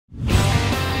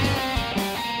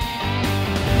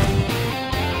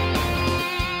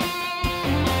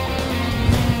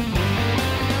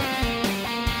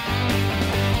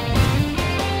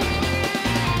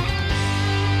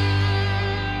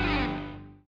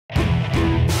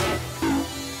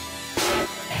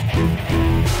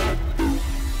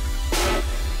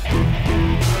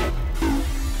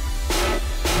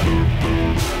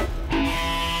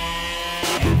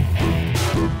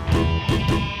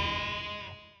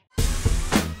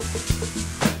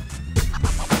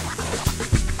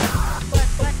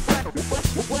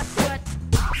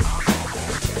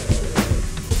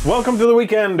Welcome to the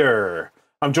Weekender.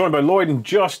 I'm joined by Lloyd and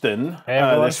Justin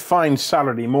this fine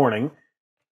Saturday morning.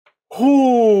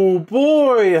 Oh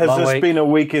boy, has this been a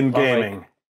week in gaming.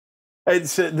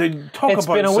 It's It's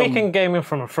been a week in gaming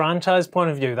from a franchise point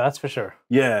of view, that's for sure.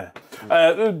 Yeah.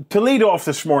 To lead off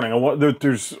this morning,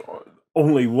 there's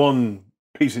only one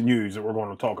piece of news that we're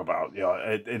going to talk about. Yeah,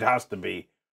 it has to be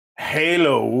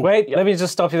Halo. Wait, let me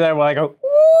just stop you there while I go,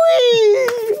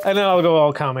 whee! And then I'll go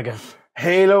all calm again.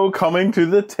 Halo coming to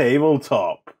the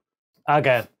tabletop.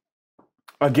 Again.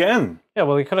 Yeah,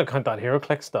 well, we could have cut that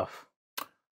HeroClix stuff.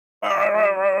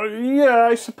 Yeah,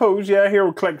 I suppose. Yeah,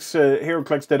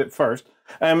 HeroClix did it first.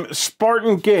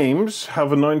 Spartan Games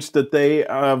have announced that they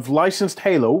have licensed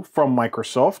Halo from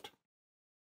Microsoft.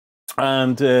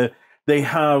 And they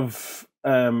have,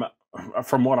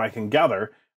 from what I can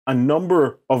gather, a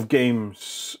number of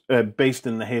games based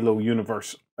in the Halo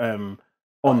universe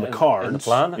on the cards. In the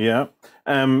plan? Yeah.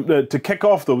 To kick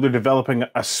off, though, they're developing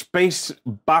a space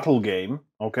battle game,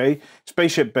 okay?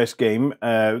 Spaceship-based game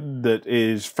that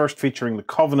is first featuring the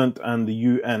Covenant and the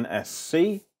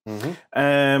UNSC.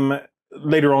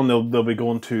 Later on, they'll be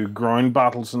going to ground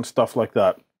battles and stuff like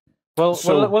that. Well,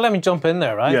 let me jump in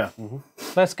there, right? Yeah.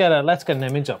 Let's get an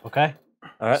image up, okay?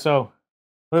 All right. So,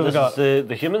 what have we got?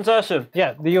 The humans, I assume?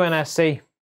 Yeah, the UNSC.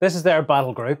 This is their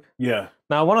battle group. Yeah.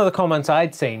 Now, one of the comments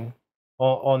I'd seen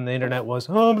on the internet was,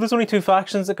 oh, but there's only 2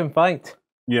 factions that can fight.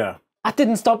 Yeah. That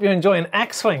didn't stop you enjoying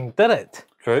X-Wing, did it?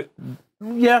 True.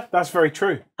 Yeah, that's very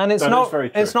true. And it's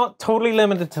not totally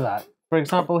limited to that. For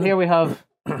example, here we have...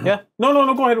 Yeah?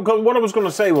 No, go ahead. What I was going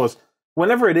to say was,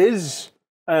 whenever it is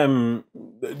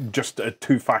just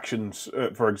 2 factions,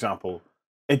 for example,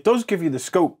 it does give you the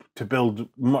scope to build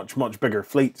much, much bigger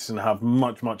fleets and have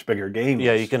much, much bigger games.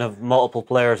 Yeah, you can have multiple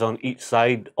players on each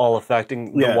side, all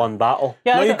affecting the one battle.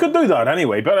 Yeah, you could do that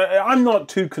anyway, but I'm not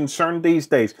too concerned these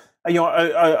days. You know,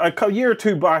 a year or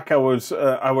 2 back, I would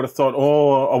have thought,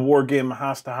 oh, a war game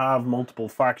has to have multiple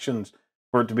factions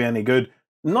for it to be any good.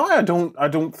 No, I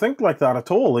don't think like that at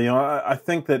all. You know, I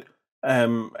think that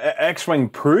X-Wing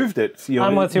proved it. You know,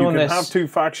 I'm with you on can this. have 2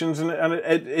 factions, and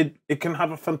it can have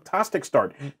a fantastic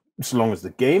start, so long as the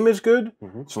game is good,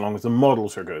 so long as the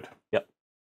models are good. Yep,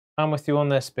 I'm with you on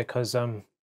this because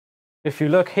if you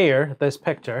look here at this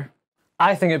picture,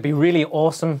 I think it'd be really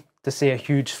awesome to see a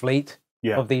huge fleet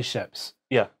of these ships.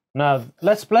 Yeah. Now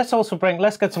let's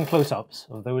get some close-ups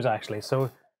of those actually. So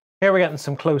here we're getting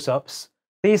some close-ups.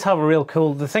 These have a real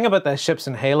cool. The thing about the ships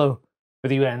in Halo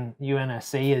with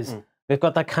UNSC is they've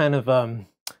got that kind of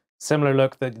similar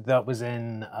look that was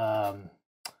in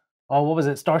what was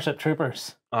it, Starship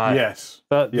Troopers? Yes.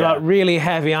 That really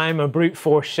heavy, I'm a brute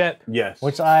force ship. Yes.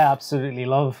 Which I absolutely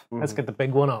love. Let's get the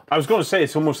big one up. I was going to say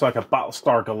it's almost like a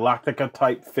Battlestar Galactica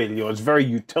type feel. You know, it's very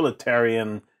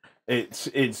utilitarian. It's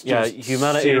just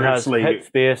humanity has hit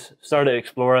space, started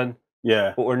exploring.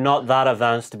 Yeah. But we're not that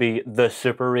advanced to be the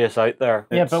super race out there.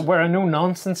 Yeah, but we're a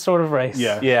no-nonsense sort of race.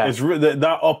 Yeah. Yeah. It's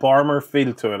that up armor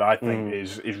feel to it, I think,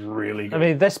 is really good. I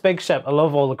mean, this big ship, I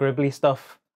love all the gribbly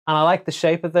stuff. And I like the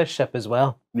shape of this ship as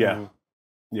well. Yeah.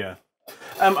 Yeah.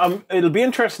 It'll be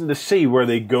interesting to see where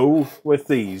they go with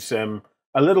these. A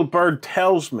little bird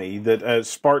tells me that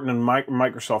Spartan and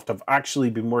Microsoft have actually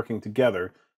been working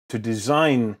together to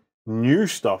design new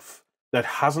stuff that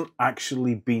hasn't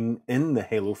actually been in the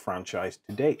Halo franchise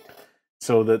to date.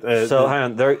 So that hang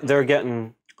on, they're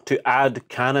getting to add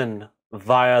canon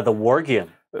via the war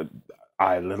game.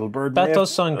 Little bird. That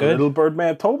does sound good. Little bird may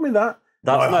have told me that.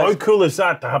 That's nice. How cool is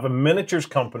that to have a miniatures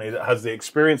company that has the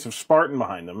experience of Spartan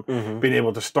behind them, being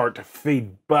able to start to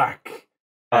feed back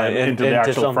into the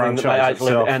actual franchise that might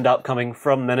actually itself. end up coming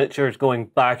from miniatures going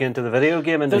back into the video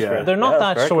game industry. They're not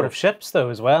that short of ships though,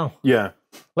 as well. Yeah.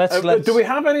 Let's do we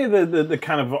have any of the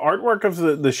kind of artwork of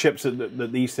the ships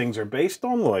that these things are based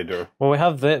on, Lloyd? Or? Well,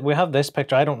 we have this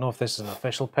picture. I don't know if this is an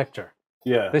official picture.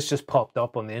 Yeah. This just popped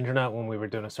up on the internet when we were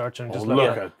doing a search and just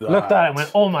looked at it and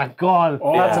went, oh my god,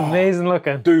 that's amazing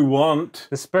looking. Do want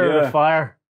the Spirit of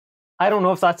Fire. I don't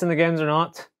know if that's in the games or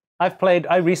not.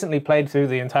 I recently played through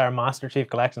the entire Master Chief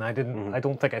Collection. I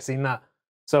don't think I've seen that.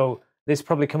 So this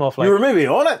probably come off like you were maybe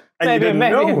on it. And maybe you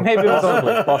didn't know. Maybe it was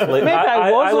on Possibly. Maybe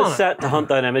I was set to hunt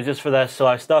down images for this, so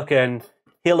I stuck in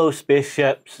Halo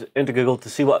spaceships into Google to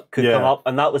see what could come up,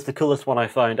 and that was the coolest one I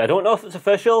found. I don't know if it's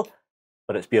official,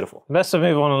 but it's beautiful. Let's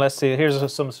move on and let's see.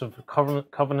 Here's some sort of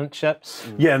Covenant ships.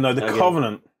 Yeah, no, the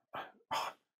Covenant.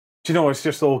 Do you know, it's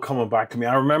just all coming back to me.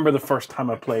 I remember the first time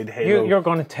I played Halo. You're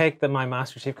going to take my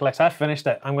Master Chief Collection. I finished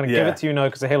it. I'm going to give it to you now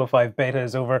because the Halo 5 beta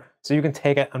is over. So you can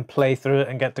take it and play through it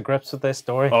and get to grips with this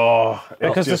story. Oh,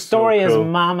 because the story so cool. is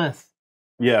mammoth.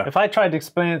 Yeah. If I tried to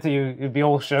explain it to you, it'd be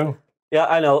all show. Yeah,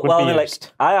 I know. would Well, I be mean, like,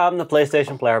 used. I am the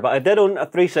PlayStation player, but I did own a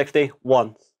 360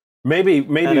 once. Maybe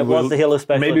And it was the Halo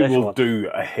Special maybe Edition we'll one. do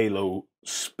a Halo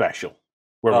special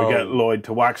where we get Oh. Lloyd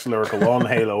to wax lyrical on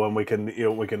Halo, and we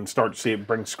can start to see it,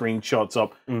 bring screenshots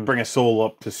up, bring us all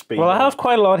up to speed. Well, I have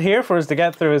quite a lot here for us to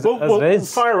get through as Well, it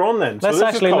is. fire on then. Let's so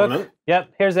this actually is Covenant. look. Yep,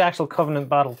 here's the actual Covenant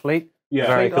battle fleet. Yeah,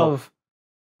 Very Fleet cool. of,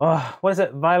 what is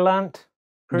it? Valiant?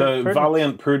 The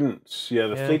Valiant Prudence. Yeah,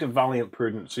 the Yeah. fleet of Valiant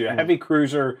Prudence. So, heavy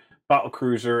cruiser, battle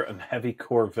cruiser, and heavy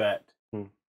corvette.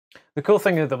 The cool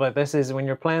thing about this is when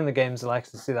you're playing the games, like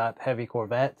to see that heavy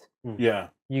Corvette. Yeah.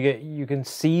 You can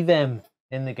see them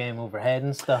in the game overhead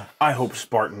and stuff. I hope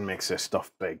Spartan makes this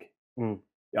stuff big.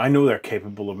 I know they're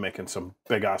capable of making some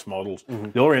big ass models.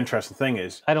 The other interesting thing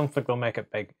is I don't think they'll make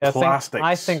it big. Plastics.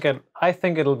 I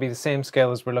think it'll be the same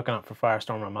scale as we're looking at for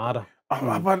Firestorm Armada.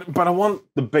 but I want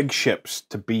the big ships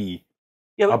to be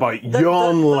Yeah, about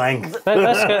yawn length.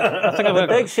 Let's get, I think The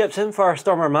big ships in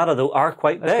Firestorm Armada though are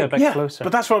quite let's get a big. bit Yeah, closer.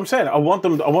 but that's what I'm saying. I want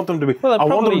them to be. Well, I want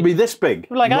them probably- to be this big,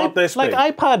 not this like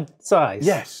big. iPad size.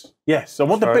 Yes. I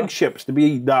want the Fair big enough. ships to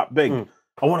be that big.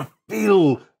 I want to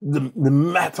feel the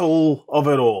metal of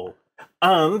it all,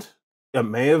 and it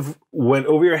may have went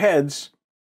over your heads.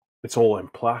 It's all in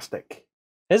plastic.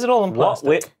 Is it all in What?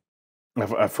 plastic?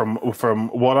 Wait, From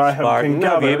what I have Spartan, can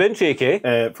have you gather, been cheeky?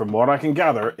 from what I can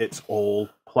gather, it's all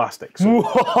plastic. So,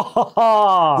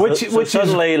 Which So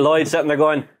suddenly Lloyd's sitting there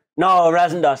going, no,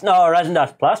 resin dust,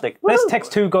 plastic. this Woo! ticks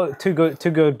two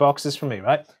good boxes for me,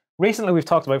 right? Recently, we've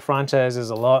talked about franchises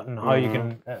a lot and how you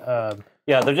can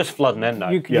Yeah, they're just flooding in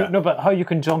now. but how you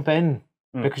can jump in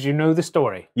because you know the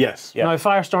story. yes, Yeah. Now,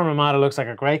 Firestorm Armada looks like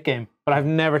a great game, but I've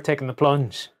never taken the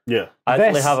plunge. yeah. I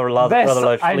actually have a rather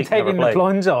large I'm fleet taking never the played.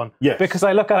 plunge on Yes. because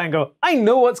I look at it and go, I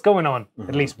know what's going on,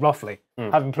 at least roughly.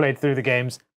 Having played through the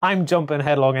games, I'm jumping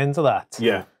headlong into that.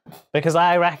 Yeah. Because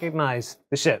I recognize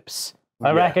the ships.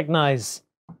 I recognize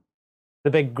the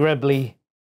big gribbly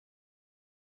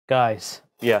guys.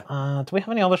 Yeah. Do we have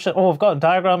any other shit? Oh, I've got a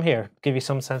diagram here to give you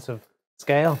some sense of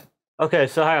scale. Okay,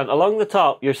 so hang on. Along the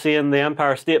top, you're seeing the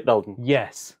Empire State Building.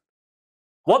 Yes.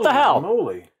 What the hell?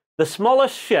 Moly. The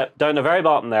smallest ship down the very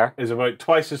bottom there. Is about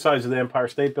twice the size of the Empire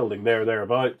State Building.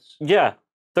 Thereabouts. Yeah,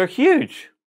 they're huge.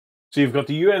 So you've got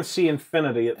the UNC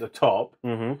Infinity at the top.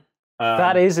 Mm-hmm.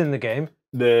 That is in the game.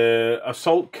 The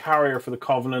assault carrier for the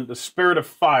Covenant, the Spirit of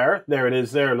Fire. There it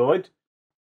is, there, Lloyd.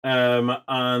 And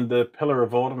the Pillar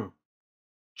of Autumn.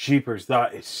 Jeepers,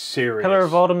 that is serious. Pillar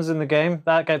of Autumn's in the game.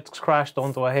 That gets crashed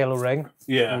onto a Halo ring.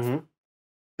 Yeah, Mm-hmm.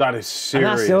 that is And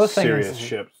that's the other serious, thing serious is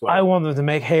ships. I want them to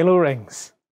make Halo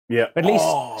rings. Yeah, At least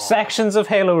sections of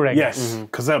Halo rings. Yes,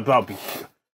 because that'd be.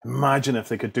 Imagine if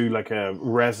they could do like a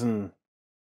resin.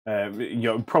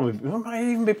 Probably it might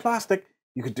even be plastic.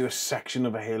 You could do a section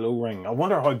of a Halo ring. I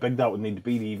wonder how big that would need to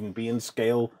even be in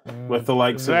scale with the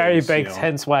likes Very of these, big, you know.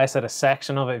 hence why I said a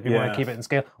section of it if you want Yeah. to keep it in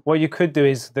scale. What you could do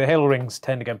is, the Halo rings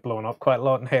tend to get blown up quite a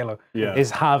lot in Halo, Yeah.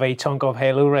 is have a chunk of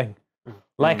Halo ring.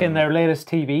 Like in their latest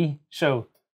TV show,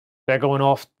 they're going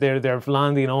off, they're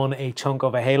landing on a chunk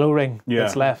of a Halo ring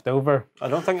that's left over. I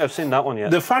don't think I've seen that one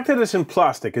yet. The fact that it's in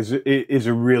plastic is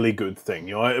a really good thing.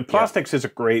 You know, plastics is a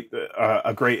great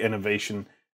innovation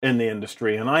in the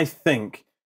industry, and I think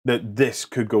that this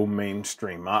could go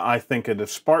mainstream. I think that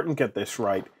if Spartan get this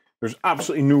right, there's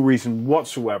absolutely no reason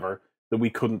whatsoever that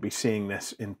we couldn't be seeing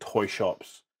this in toy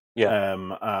shops. Yeah.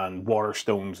 And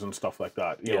Waterstones and stuff like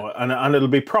that. You know, and it'll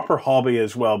be proper hobby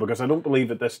as well, because I don't believe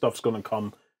that this stuff's going to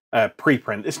come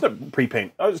pre-print. It's not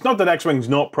pre-paint. It's not that X-Wing's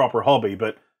not proper hobby,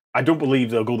 but I don't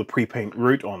believe they'll go the pre-paint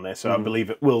route on this. I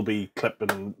believe it will be clip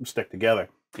and stick together.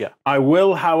 Yeah. I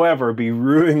will, however, be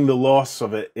ruining the loss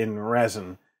of it in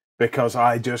resin, because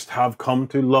I just have come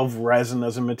to love resin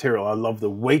as a material. I love the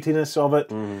weightiness of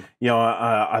it. You know,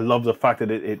 I love the fact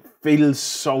that it feels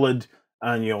solid,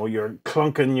 and you know, you're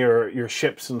clunking your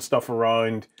ships and stuff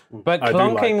around. But I do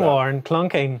like clunking, that. Warren,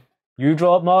 clunking. You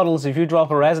drop models. If you drop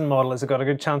a resin model, it's got a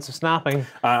good chance of snapping.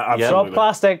 Drop Absolutely.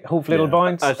 plastic, hopefully it'll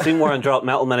bounce. I've seen Warren drop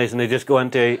metal minis and they just go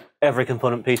into every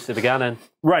component piece they began in.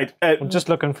 Right. I'm just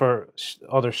looking for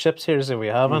other ships here, see if we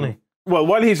have any. Well,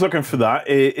 while he's looking for that,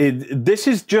 this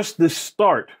is just the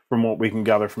start from what we can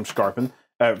gather from Spartan.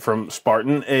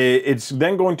 It's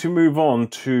then going to move on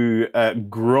to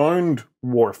ground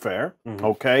warfare.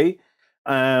 Okay.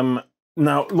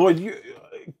 Now, Lloyd,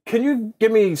 can you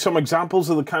give me some examples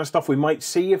of the kind of stuff we might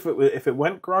see if it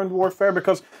went ground warfare?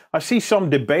 Because I see some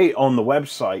debate on the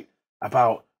website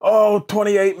about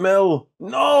 28 mil.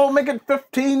 No, make it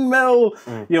 15 mil.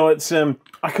 You know, it's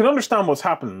I can understand what's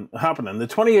happening. The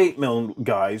 28 mil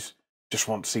guys just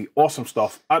want to see awesome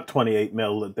stuff at 28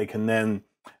 mil that they can then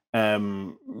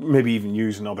maybe even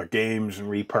use in other games and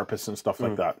repurpose and stuff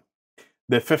like that.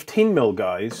 The 15mm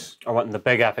guys are wanting the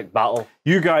big epic battle.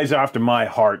 You guys after my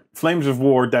heart. Flames of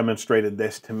War demonstrated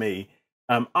this to me.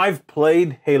 I've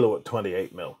played Halo at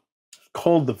 28mm. It's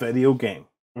called the video game.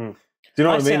 Do you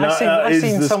know what I mean? I've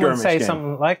seen someone say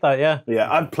something like that, yeah.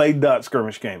 Yeah, I've played that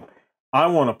skirmish game. I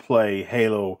want to play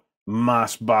Halo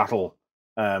mass battle.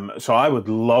 So I would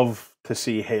love to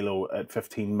see Halo at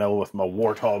 15mm with my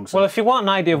Warthogs. Well, if you want an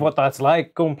idea of what that's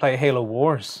like, go and play Halo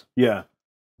Wars. Yeah.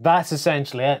 That's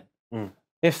essentially it.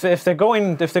 If they're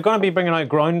going to be bringing out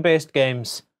ground-based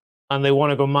games and they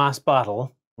want to go mass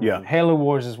battle, Halo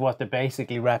Wars is what they're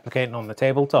basically replicating on the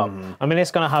tabletop. I mean, it's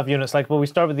going to have units like, well, we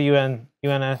start with the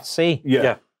UNSC.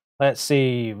 Yeah. Let's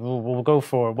see, we'll go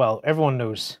for, well, everyone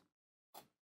knows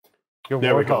your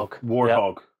Warthog.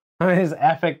 Warthog. Yep. I mean, it's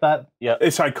epic that. Yeah,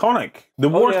 it's iconic. The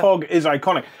Warthog is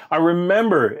iconic. I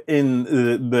remember in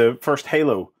the first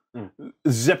Halo,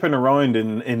 zipping around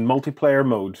in multiplayer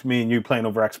mode, me and you playing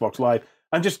over Xbox Live,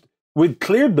 and just we'd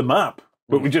cleared the map,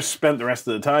 but we just spent the rest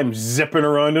of the time zipping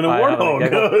around in a Warthog.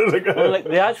 Well, like,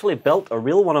 they actually built a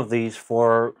real one of these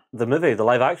for the movie, the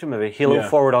live action movie, Halo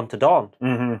Forward Unto Dawn,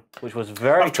 which was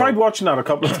very. I've tried watching that a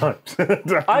couple of times.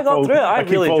 I got through it. I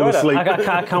really enjoyed it.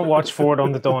 I can't watch Forward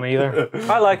Unto Dawn either.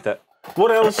 I liked it.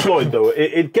 What else, Floyd? Though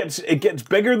it gets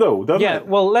bigger, though, doesn't it? Yeah.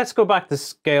 Well, let's go back to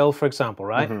scale, for example,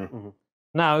 right?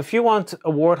 Now, if you want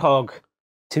a Warthog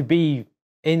to be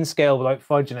in scale without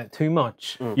fudging it too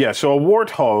much. Yeah, so a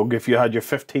Warthog, if you had your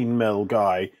 15mm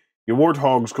guy, your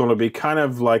Warthog's going to be kind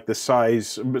of like the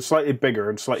size, but slightly bigger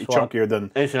and slightly chunkier than...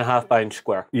 1.5 by inch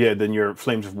square. Yeah, than your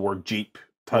Flames of War Jeep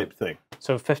type thing.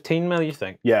 So 15mm, you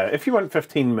think? Yeah, if you went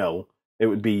 15mm, it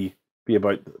would be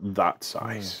about that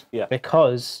size. Yeah.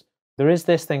 Because there is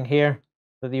this thing here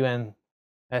that the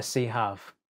UNSC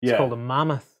have. It's called a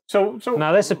Mammoth. So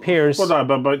now this appears... What's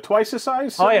that, about twice the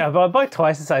size? Oh yeah, about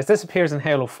twice the size. This appears in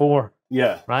Halo 4.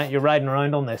 Yeah. Right? You're riding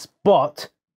around on this, but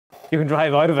you can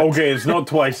drive out of it. Okay, it's not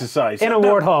twice the size. In a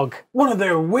Warthog. One of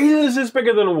their wheels is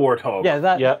bigger than a Warthog.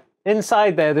 Yeah,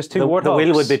 inside there's two Warthogs. The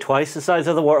wheel would be twice the size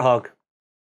of the Warthog.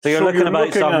 So you're looking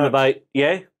about something about,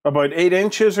 about 8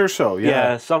 inches or so,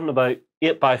 yeah, something about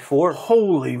 8 by 4.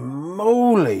 Holy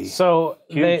moly! So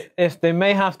they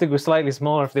may have to go slightly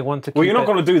smaller if they want to. Well, you're not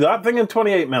going to do that thing in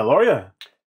 28mm, are you?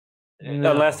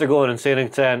 No. Unless they're going and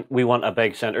saying, we want a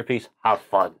big centerpiece. Have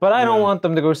fun. But I don't want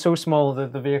them to go so small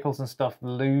that the vehicles and stuff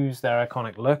lose their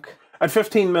iconic look. At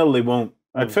 15mm, they won't.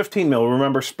 At 15mm,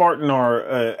 remember, Spartan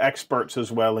are experts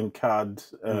as well in CAD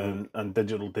and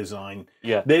digital design.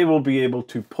 Yeah. They will be able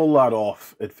to pull that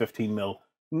off at 15mm.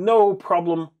 No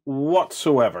problem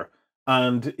whatsoever.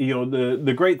 And, you know,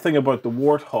 the great thing about the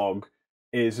Warthog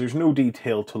is there's no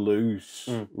detail to lose,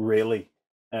 really.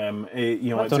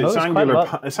 It's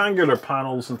angular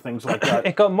panels and things like that.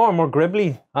 It got more and more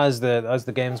gribbly as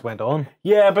the games went on.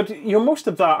 Yeah, but you know, most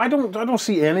of that, I don't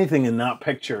see anything in that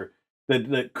picture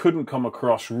that couldn't come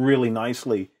across really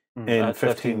nicely in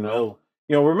 15mm.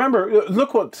 You know, remember,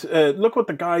 look what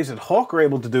the guys at Hawk are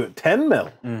able to do at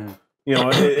 10mm. You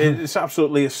know, it's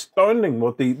absolutely astounding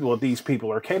what these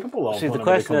people are capable of. See, the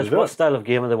question is, what style of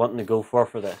game are they wanting to go for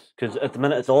this? Because at the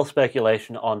minute, it's all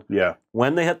speculation on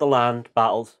when they hit the land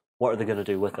battles, what are they going to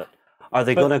do with it? Are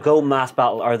they going to go mass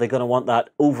battle? Are they going to want that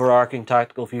overarching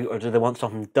tactical view? Or do they want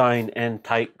something down in,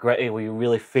 tight, gritty, where you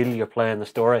really feel you're playing the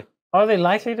story? Are they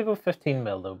likely to go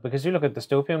 15mm though? Because you look at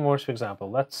Dystopian Wars, for example,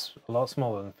 that's a lot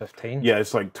smaller than 15. Yeah,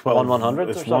 it's like 12. 1/100.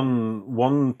 It's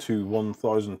 1 to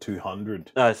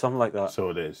 1,200. Something like that. So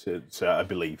it is. It's I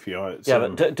believe. You know. It's,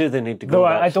 but do they need to go? No,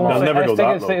 that I don't. small? They'll never go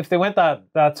that low. If they went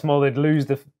that small, they'd lose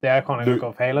the iconic look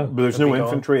of Halo. But there's no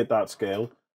infantry at that scale.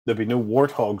 There'd be no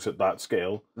Warthogs at that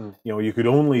scale. You know, you could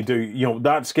only do. You know,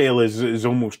 that scale is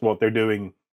almost what they're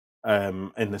doing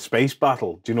in the space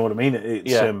battle. Do you know what I mean?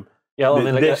 It's yeah, well,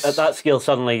 I mean, like, at that scale,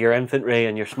 suddenly your infantry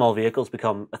and your small vehicles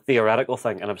become a theoretical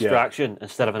thing, an abstraction,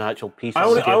 instead of an actual piece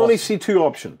of skill. I only see two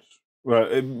options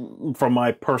from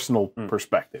my personal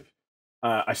perspective.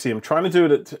 I see them trying to do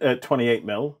it at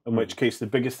 28mm, in which case the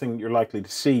biggest thing you're likely to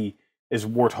see is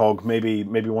Warthog, maybe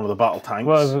one of the battle tanks.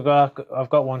 Well, I've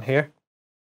got one here.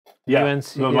 Yeah,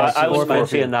 I was about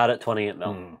seeing that at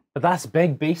 28mm. But that's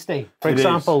big beastie. For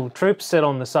example, troops sit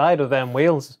on the side of them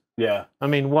wheels. Yeah. I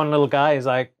mean, one little guy is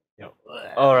like,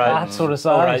 all right, that sort of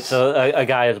size. All right, so a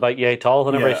guy is about yay tall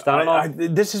whenever he's standing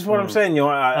on. This is what I'm saying. You know,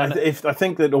 I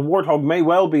think that a Warthog may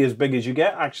well be as big as you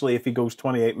get actually if he goes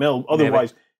 28mm.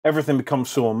 Otherwise, everything becomes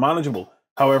so unmanageable.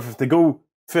 However, if they go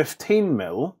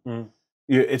 15mm,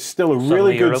 it's still a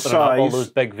really good size. All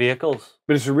those big vehicles,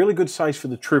 but it's a really good size for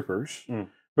the troopers.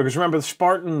 Because remember, the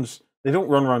Spartans They don't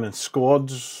run around in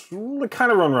squads. They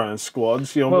kind of run around in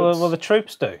squads, you know. Well, the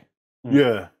troops do.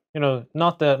 Yeah. You know,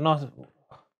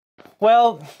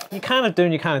 well, you kind of do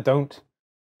and you kind of don't.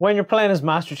 When you're playing as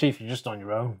Master Chief, you're just on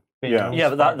your own. Yeah,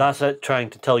 but that's it, trying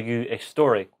to tell you a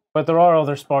story. But there are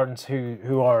other Spartans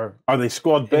who are... Are they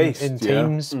squad-based? In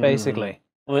teams, basically.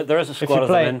 Well, there is a squad of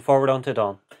them in forward onto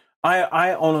Dawn.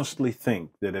 I honestly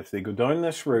think that if they go down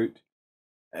this route,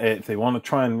 if they want to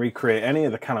try and recreate any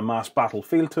of the kind of mass battle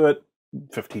feel to it,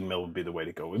 15 mil would be the way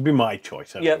to go. It would be my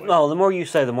choice. Anyway. Yeah, no, the more you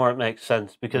say, the more it makes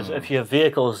sense. Because if you have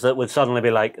vehicles that would suddenly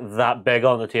be like that big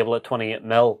on the table at 28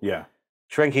 mil,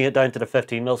 shrinking it down to the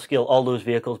 15 mil scale, all those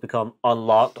vehicles become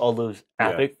unlocked. All those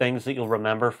epic things that you'll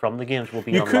remember from the games will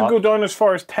be unlocked. You could go down as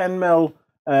far as 10 mil.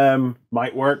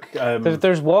 Might work.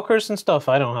 There's walkers and stuff.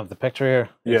 I don't have the picture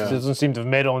here. It doesn't seem to have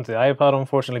made it onto the iPad,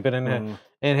 unfortunately. But in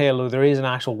Halo, there is an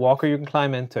actual walker you can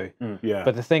climb into. Yeah.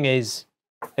 But the thing is,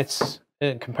 it's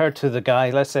compared to the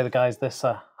guy. Let's say the guy's this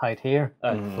height here.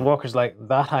 The walker's like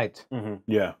that height.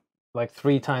 Yeah. Like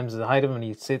 3 times the height of him, and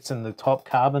he sits in the top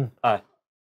cabin.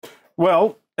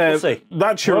 Well,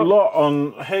 that's your lot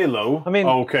on Halo. I mean,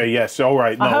 okay, yes, all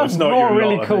right. No, I have it's not more your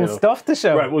really lot cool stuff to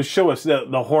show. Right, well, show us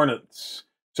the Hornets.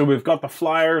 So we've got the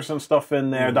flyers and stuff in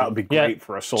there. That would be great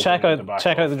for assault. Check out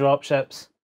the drop ships.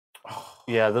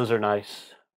 Yeah, those are nice.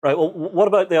 Right, well, what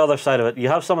about the other side of it? You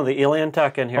have some of the alien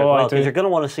tech in here as well, because you're going to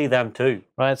want to see them too.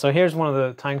 Right, so here's one of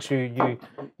the tanks you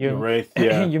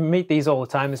you meet these all the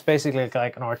time. It's basically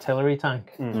like an artillery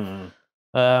tank.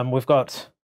 We've got,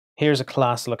 here's a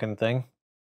class-looking thing.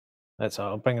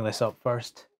 I'll bring this up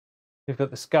first. We've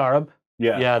got the Scarab.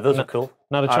 Yeah, those are cool.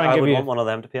 Now to try and I give would you want one of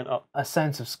them to paint up. A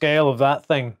sense of scale of that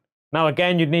thing. Now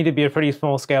again, you'd need to be a pretty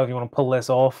small scale if you want to pull this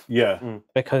off. Yeah.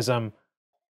 Because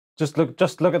just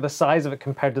look at the size of it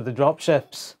compared to the drop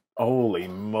ships. Holy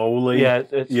moly!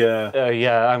 Yeah,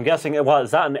 I'm guessing. What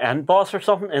is that? An end boss or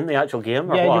something in the actual game?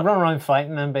 Or yeah, what? you run around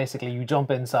fighting them. Basically, you jump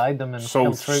inside them and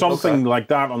so something like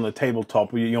that on the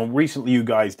tabletop. You know, recently you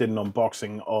guys did an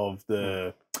unboxing of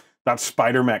that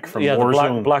spider mech from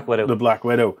Warzone, the Black Widow. The Black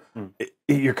Widow.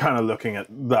 You're kind of looking at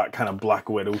that kind of Black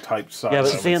Widow type size. Yeah, but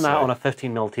seeing that on a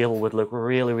 15 mil table would look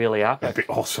really, really epic. That'd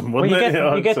be awesome, wouldn't it?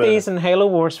 You get these in Halo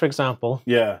Wars, for example.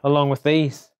 Yeah. Along with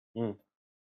these.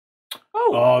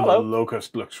 Oh, the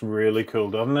Locust looks really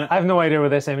cool, doesn't it? I have no idea where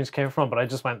this image came from, but I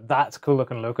just went, that's a cool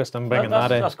looking Locust. I'm bringing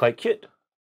that in. That's quite cute.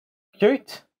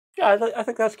 Cute? Yeah, I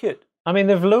think that's cute. I mean,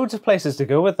 there's loads of places to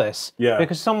go with this. Yeah.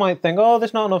 Because some might think, oh,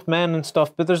 there's not enough men and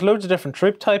stuff, but there's loads of different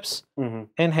troop types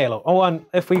in Halo. Oh, and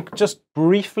if we just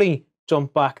briefly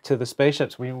jump back to the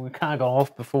spaceships, we kind of got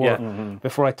off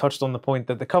before I touched on the point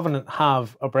that the Covenant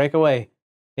have a breakaway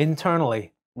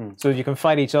internally, so you can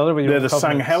fight each other with your They're the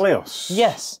Sanghelios.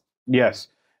 Yes. Yes.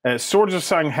 Swords of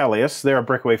Sanghelios, they're a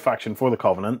breakaway faction for the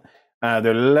Covenant.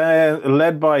 They're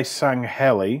led by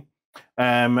Sangheli.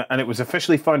 And it was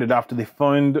officially founded after they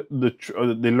learned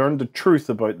the truth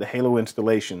about the Halo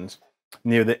installations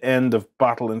near the end of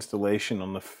battle installation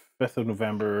on the 5th of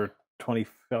November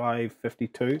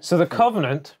 2552. So the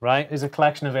Covenant, right, is a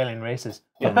collection of alien races.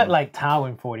 A bit like Tau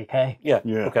in 40k. Yeah.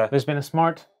 Okay. There's been a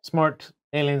smart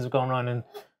aliens have gone around and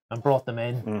brought them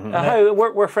in.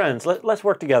 We're friends. Let's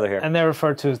work together here. And they're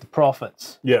referred to as the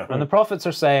Prophets. Yeah. And the Prophets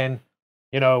are saying,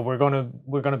 you know, we're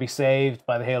gonna be saved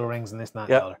by the Halo rings and this and that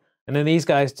and the other. And then these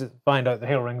guys find out the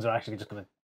Halo rings are actually just going to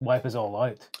wipe us all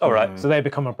out. Oh, right. So they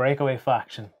become a breakaway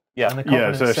faction. Yeah. And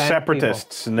the So they're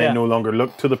separatists, and they no longer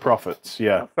look to the Prophets.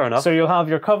 Yeah. Fair enough. So you'll have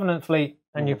your Covenant fleet,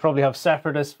 and you probably have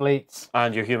separatist fleets.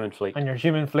 And your human fleet.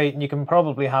 And you can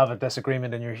probably have a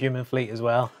disagreement in your human fleet as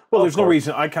well. Well, there's no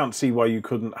reason, I can't see why you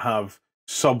couldn't have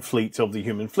sub-fleets of the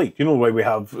human fleet. You know the way we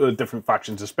have different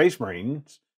factions of Space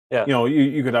Marines? Yeah. You know,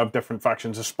 you could have different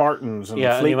factions of Spartans and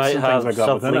fleets and you might and have things like that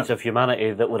sub-fleets of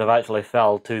humanity that would have actually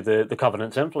fell to the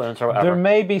Covenant's influence or whatever. There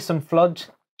may be some flood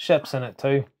ships in it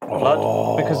too.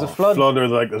 Oh, because the flood are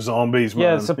like the zombies, man.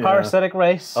 Yeah, it's a parasitic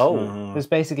race. Oh. It's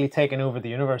basically taken over the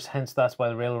universe, hence that's why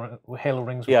the Halo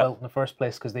rings were built in the first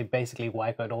place, because they basically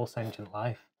wipe out all sentient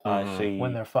life. I see.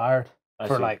 When they're fired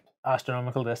for like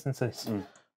astronomical distances.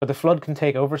 But the flood can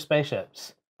take over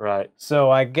spaceships. Right.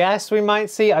 So I guess we might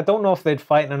see, I don't know if they'd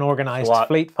fight in an organized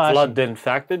fleet fashion.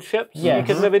 Flood-infected ships? Yeah. You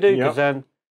could maybe do, because then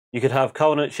you could have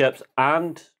Covenant ships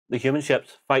and the human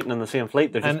ships fighting in the same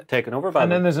fleet. They're just taken over by them.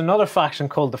 And then there's another faction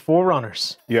called the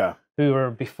Forerunners. Yeah. Who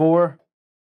were before,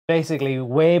 basically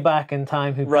way back in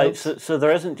time. So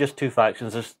there isn't just two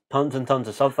factions. There's tons and tons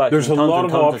of sub-factions. There's a lot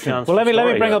of options. Well, let me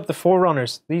bring up the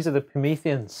Forerunners. These are the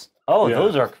Prometheans. Oh,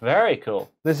 those are very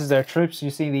cool. This is their troops. You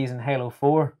see these in Halo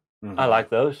 4. I like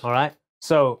those. All right.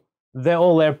 So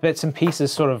all their bits and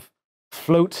pieces sort of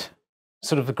float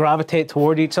sort of gravitate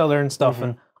toward each other and stuff.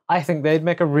 And I think they'd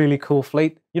make a really cool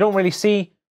fleet. You don't really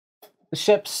see the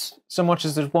ships so much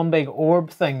as there's one big orb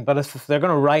thing, but if they're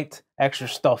going to write extra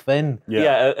stuff in,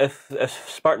 if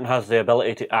Spartan has the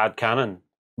ability to add cannon,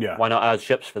 why not add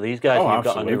ships for these guys? You've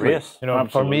got a new race. You know,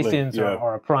 Prometheans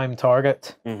are a prime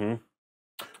target. Oh,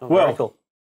 well, cool.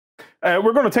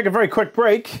 We're going to take a very quick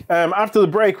break. After the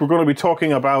break, we're going to be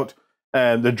talking about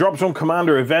the Dropzone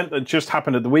Commander event that just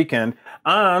happened at the weekend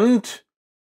and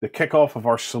the kickoff of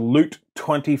our Salute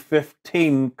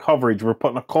 2015 coverage. We're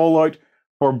putting a call out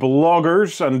for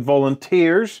bloggers and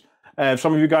volunteers.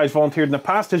 Some of you guys volunteered in the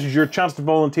past. This is your chance to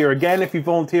volunteer again. If you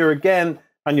volunteer again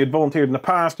and you'd volunteered in the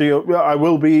past, I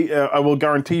will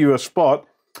guarantee you a spot.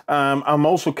 I'm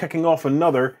also kicking off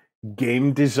another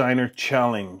Game Designer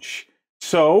Challenge.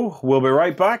 So we'll be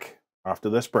right back after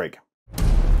this break.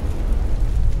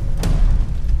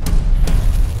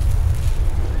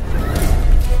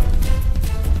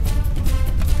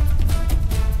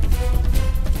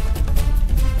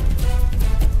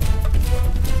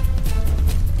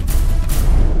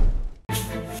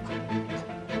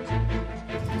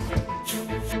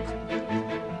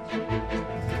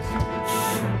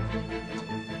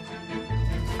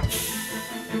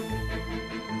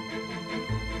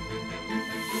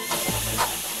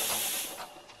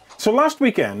 So last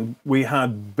weekend, we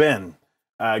had Ben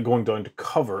going down to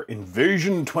cover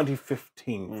Invasion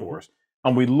 2015 for us.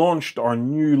 And we launched our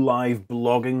new live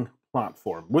blogging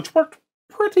platform, which worked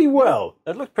pretty well.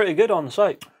 It looked pretty good on the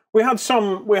site. We had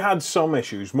some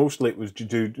issues. Mostly it was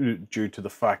due to the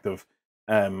fact of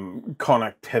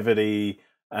connectivity,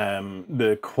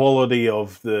 the quality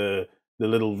of the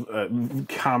little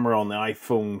camera on the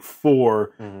iPhone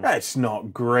 4. It's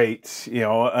not great, you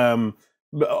know.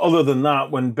 But other than that,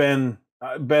 when Ben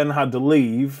had to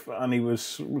leave and he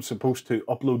was supposed to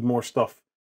upload more stuff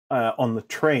on the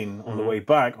train on the way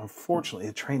back, unfortunately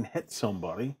the train hit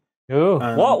somebody. Oh,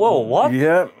 what? Whoa, what?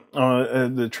 Yeah,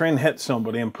 the train hit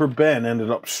somebody and poor Ben ended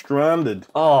up stranded.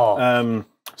 Oh.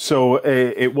 So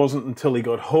it wasn't until he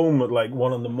got home at like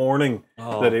 1 a.m.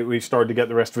 that we started to get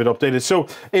the rest of it updated. So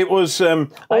it was I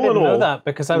didn't know that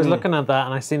because I was looking at that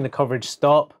and I seen the coverage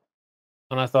stop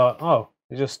and I thought, oh,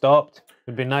 it just stopped.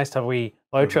 It'd be nice to have a wee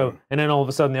outro, and then all of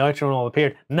a sudden the outro all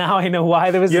appeared. Now I know why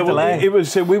there was a delay. It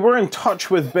was. We were in touch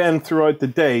with Ben throughout the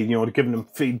day, you know, giving him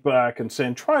feedback and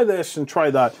saying try this and try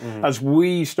that. As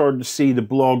we started to see the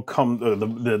blog come,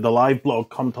 the live blog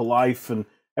come to life and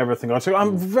everything else. So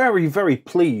I'm very, very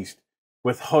pleased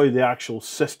with how the actual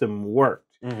system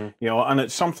worked. You know, and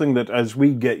it's something that as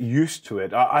we get used to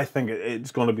it, I think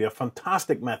it's going to be a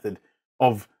fantastic method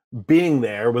of being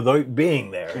there without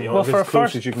being there. You know, well, for a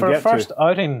first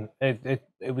outing,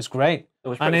 it was great.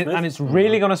 And it's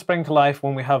really going to spring to life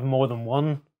when we have more than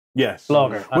one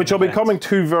blogger. Which I'll be coming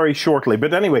to very shortly.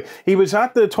 But anyway, he was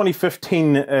at the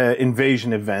 2015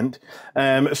 Invasion event.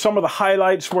 Some of the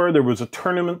highlights were there was a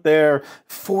tournament there,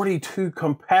 42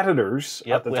 competitors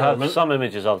at the tournament. We have some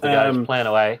images of the guys playing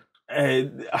away.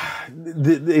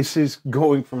 This is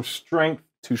going from strength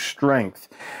to strength.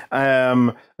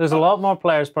 There's a lot more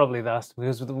players probably because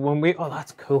when we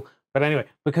that's cool. But anyway,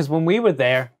 because when we were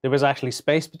there was actually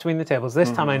space between the tables.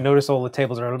 This time I noticed all the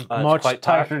tables are much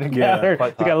tighter together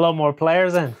to get a lot more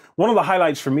players in. One of the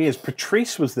highlights for me is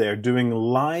Patrice was there doing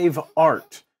live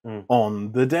art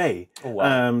on the day. Oh,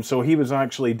 wow. So he was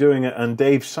actually doing it and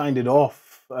Dave signed it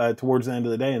off towards the end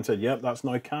of the day and said, yep, that's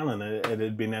now canon. It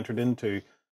had been entered into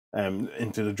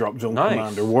the Dropzone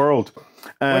Commander world.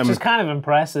 Which is kind of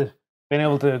impressive, being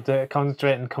able to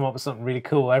concentrate and come up with something really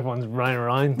cool. Everyone's running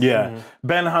around. Yeah.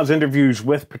 Ben has interviews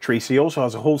with Patrice. He also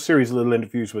has a whole series of little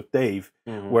interviews with Dave,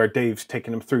 where Dave's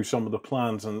taking him through some of the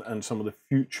plans and some of the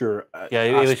future he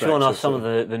was showing us some of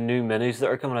the new minis that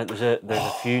are coming out. There's a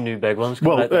few new big ones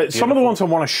coming out. Some of the ones I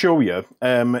want to show you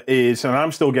is, and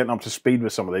I'm still getting up to speed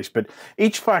with some of these, but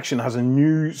each faction has a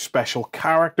new special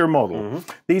character model.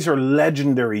 These are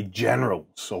legendary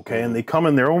generals, okay? And they come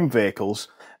in their own vehicles.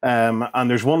 And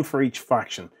there's one for each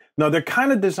faction. Now, they're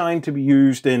kind of designed to be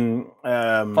used in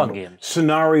fun games,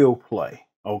 scenario play,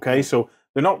 okay? So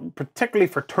they're not particularly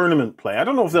for tournament play. I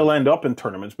don't know if they'll end up in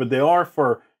tournaments, but they are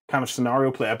for kind of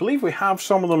scenario play. I believe we have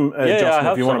some of them,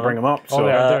 Justin, if you want to bring them up. So,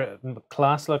 they're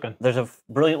class looking. There's a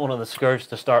brilliant one of the Scourge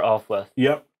to start off with.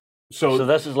 Yep. So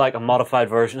this is like a modified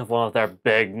version of one of their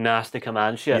big, nasty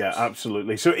command ships. Yeah,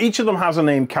 absolutely. So each of them has a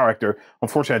named character.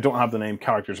 Unfortunately, I don't have the named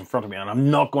characters in front of me, and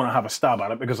I'm not going to have a stab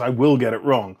at it because I will get it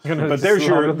wrong. But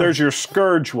there's your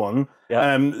Scourge one.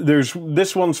 There's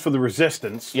this one's for the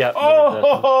Resistance. Yeah.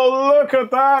 Oh, look at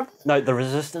that! Now the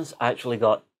Resistance actually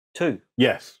got two.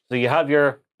 Yes. So you have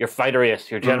your your fighter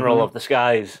ace, your general of the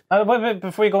skies. Wait,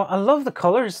 before you go, I love the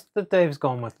colors that Dave's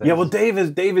gone with this. Yeah, well, Dave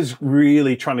is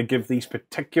really trying to give these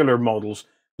particular models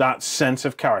that sense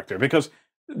of character, because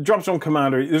Dropzone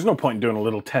Commander, there's no point in doing a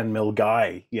little 10 mil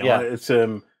guy. You know, it's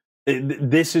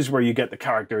this is where you get the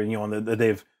character, and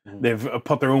they've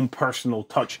put their own personal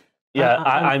touch. Yeah,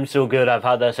 I'm so good. I've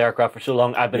had this aircraft for so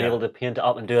long. I've been able to paint it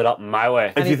up and do it up my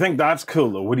way. If you think that's cool,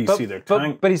 though, what do you see there?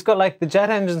 Tank? But he's got, like, the jet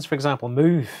engines, for example,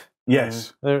 move.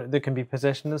 Yes. They can be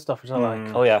positioned and stuff, which I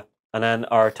like. Oh, yeah. And then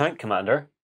our tank commander.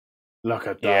 Look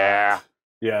at that.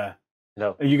 Yeah.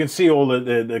 No. You can see all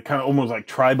the kind of almost like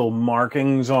tribal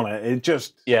markings on it. It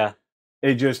just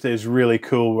is really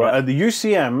cool. The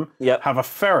UCM have a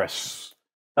Ferris,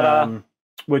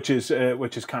 which is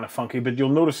kind of funky. But you'll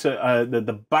notice that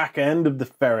the back end of the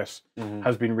Ferris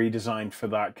has been redesigned for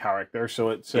that character, so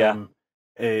it's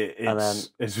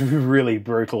really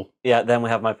brutal. Yeah. Then we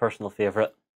have my personal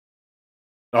favorite.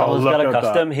 Oh, look got a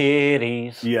custom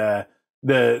Hades. Yeah.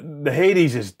 The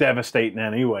Hades is devastating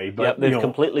anyway, but they've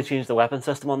completely changed the weapon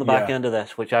system on the back end of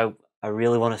this, which I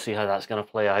really want to see how that's going to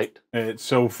play out.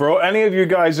 So for any of you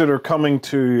guys that are coming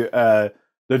to the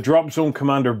Dropzone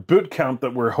Commander bootcamp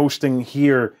that we're hosting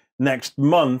here next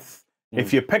month,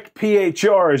 if you picked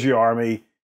PHR as your army,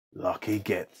 lucky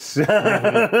gets. So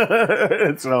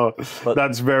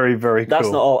that's very, very cool. That's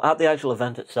not all. At the actual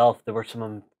event itself, there were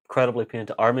some incredibly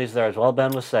painted armies there as well,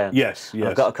 Ben was saying. Yes.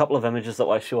 I've got a couple of images that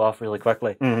I show off really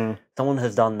quickly. Someone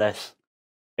has done this.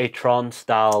 A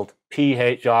Tron-styled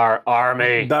PHR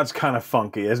army. That's kind of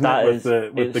funky, isn't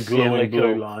it? With the glowing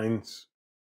blue lines.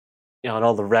 You know, and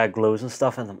all the red glows and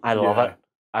stuff in them. I love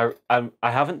it. I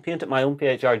haven't painted my own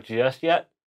PHR just yet.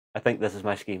 I think this is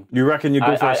my scheme. You reckon you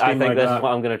go for a scheme like that? I think this is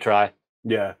what I'm going to try.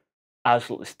 Yeah.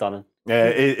 Absolutely stunning. Yeah,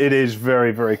 it is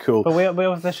very, very cool. But we have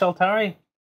the Sheltari.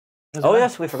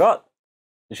 Yes, we forgot.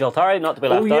 The Sheltari, not to be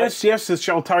left out. Yes, the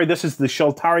Sheltari. This is the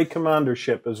Sheltari Commander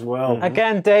ship as well.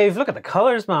 Again, Dave, look at the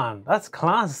colours, man. That's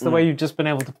class, the way you've just been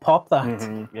able to pop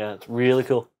that. Yeah, it's really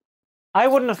cool. I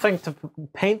wouldn't have think to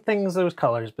paint things those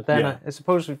colours, but then I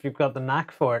suppose if you've got the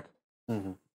knack for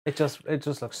it, it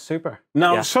just looks super.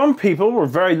 Now, some people were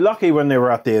very lucky when they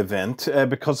were at the event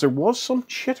because there was some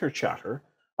chitter-chatter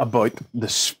about the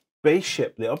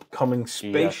spaceship, the upcoming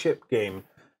spaceship game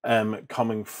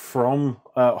coming from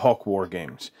Hawk War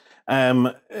Games.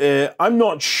 I'm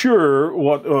not sure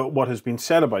what has been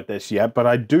said about this yet, but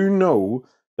I do know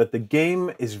that the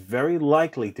game is very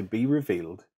likely to be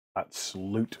revealed at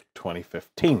Salute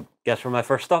 2015. Guess where my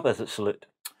first stop is at Salute?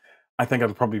 I think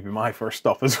it'll probably be my first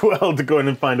stop as well to go in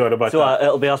and find out about that. So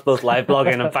it'll be us both live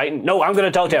blogging and fighting. No, I'm going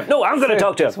to talk to him. No, I'm going to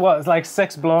talk to him. It's what? It's like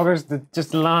 6 bloggers that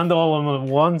just land all of them at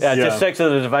once. Yeah, just 6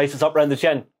 of the devices up around the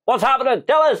chin. What's happening?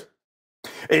 Tell us.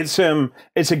 It's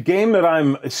a game that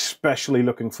I'm especially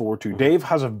looking forward to. Dave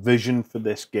has a vision for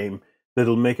this game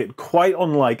that'll make it quite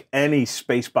unlike any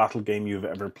space battle game you've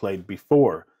ever played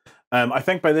before. I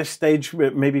think by this stage,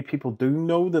 maybe people do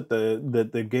know that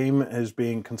the game is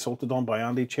being consulted on by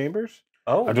Andy Chambers.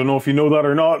 Oh, I don't know if you know that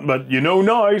or not, but you know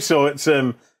now. So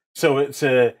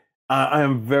I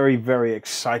am very, very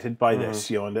excited by this.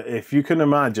 You know, and if you can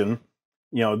imagine,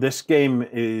 you know, this game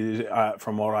is,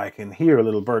 from what I can hear, a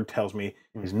little bird tells me,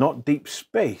 is not deep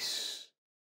space,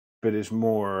 but is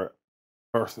more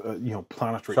Earth,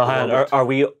 planetary. So are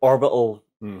we orbital?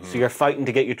 So you're fighting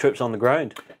to get your troops on the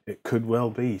ground? It could well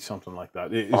be something like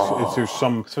that. There's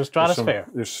some stratosphere.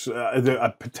 There's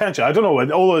a potential. I don't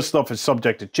know. All this stuff is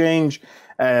subject to change,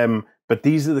 but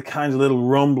these are the kinds of little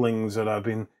rumblings that I've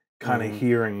been kind of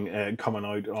hearing coming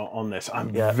out on this.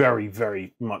 I'm very,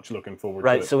 very much looking forward to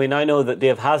it. Right, so we now know that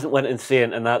Dave hasn't went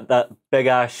insane, and that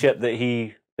big-ass ship that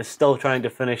he is still trying to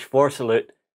finish for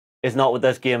Salute is not what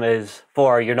this game is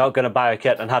for. You're not going to buy a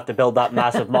kit and have to build that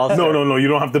massive monster. No. You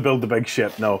don't have to build the big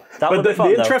ship. No. That would be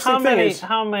fun, the interesting thing is,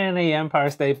 how many Empire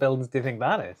State buildings do you think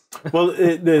that is? Well,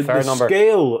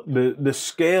 the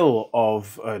scale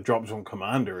of Dropzone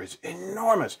Commander is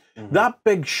enormous. That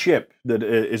big ship that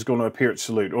is going to appear at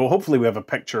Salute, or hopefully we have a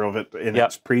picture of it in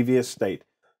its previous state.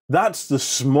 That's the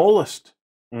smallest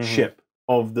ship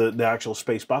of the actual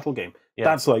space battle game.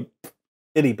 That's like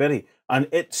itty bitty, and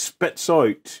it spits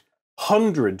out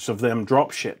hundreds of them drop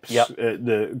ships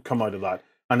that come out of that,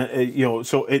 and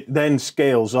so it then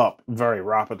scales up very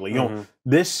rapidly. You know,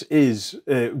 this is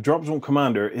Dropzone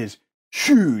Commander is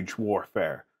huge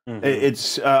warfare.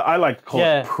 It's I like to call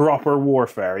it proper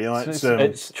warfare. You know,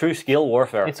 it's true scale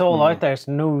warfare. It's all out there. There's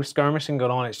no skirmishing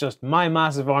going on. It's just my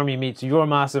massive army meets your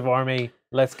massive army.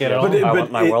 Let's get on. I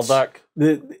want my world back.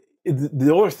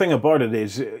 The other thing about it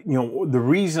is, the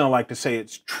reason I like to say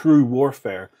it's true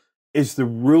warfare is the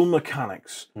rule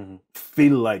mechanics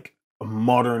feel like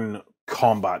modern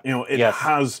combat. You know, it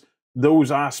has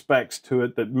those aspects to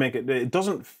it that make it. It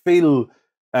doesn't feel.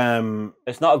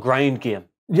 It's not a grind game.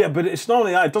 Yeah, but it's not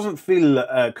only that. It doesn't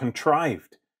feel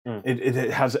contrived.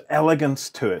 It has elegance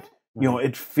to it. You know,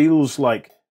 it feels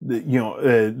like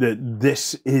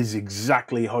this is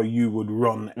exactly how you would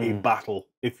run a battle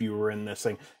if you were in this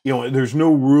thing. You know, there's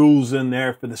no rules in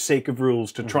there for the sake of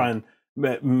rules to try and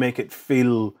make it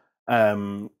feel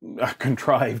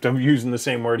contrived. I'm using the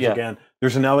same words again.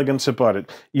 There's an elegance about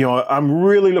it. You know, I'm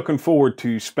really looking forward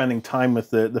to spending time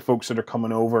with the folks that are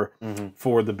coming over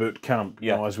for the boot camp.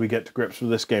 You know, as we get to grips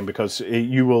with this game, because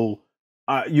you will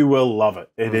love it.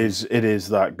 It is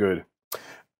that good.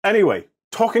 Anyway,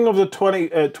 talking of the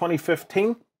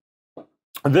 2015,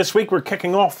 this week we're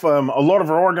kicking off a lot of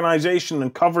our organization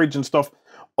and coverage and stuff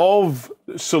of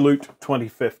Salute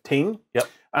 2015. Yep.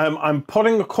 I'm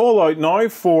putting a call out now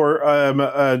for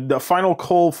the final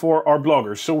call for our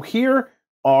bloggers. So here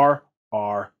are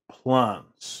our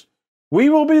plans. We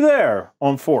will be there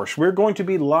on Force. We're going to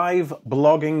be live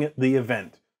blogging the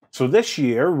event. So this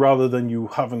year, rather than you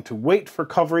having to wait for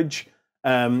coverage,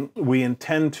 we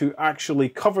intend to actually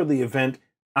cover the event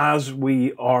as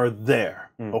we are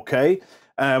there. Okay?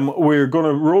 We're going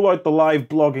to roll out the live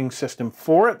blogging system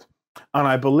for it. And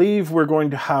I believe we're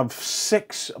going to have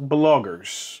 6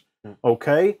 bloggers,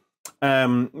 okay?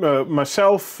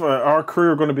 Myself, our crew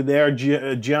are going to be there.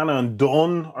 Gianna and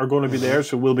Dawn are going to be there,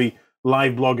 so we'll be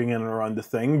live blogging in and around the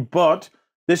thing. But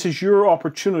this is your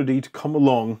opportunity to come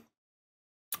along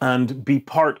and be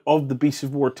part of the Beasts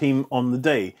of War team on the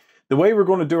day. The way we're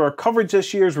going to do our coverage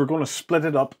this year is we're going to split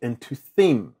it up into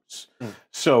themes.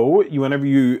 So whenever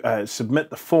you submit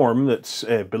the form that's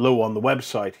below on the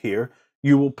website here,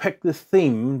 you will pick the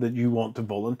theme that you want to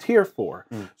volunteer for.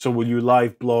 So will you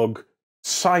live blog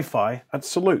sci-fi at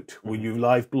Salute? Will you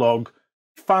live blog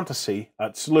fantasy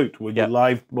at Salute? Will you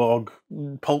live blog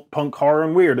punk horror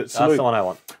and weird at Salute? That's the one I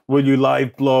want. Will you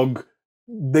live blog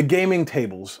the gaming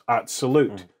tables at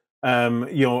Salute? You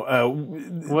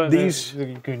know, these...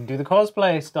 You can do the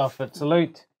cosplay stuff at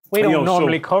Salute. We don't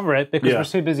normally cover it because we're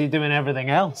too busy doing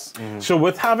everything else. So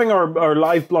with having our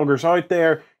live bloggers out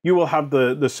there, you will have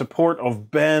the support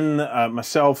of Ben,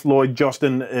 myself, Lloyd,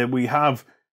 Justin. We have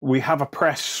a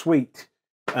press suite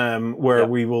where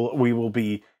we will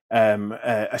be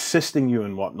assisting you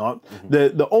and whatnot.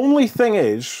 The only thing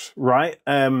is, right?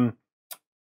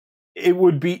 It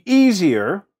would be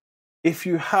easier if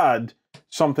you had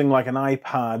something like an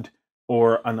iPad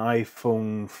or an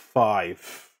iPhone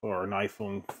 5 or an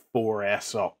iPhone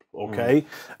 4S up, okay?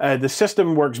 The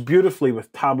system works beautifully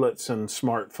with tablets and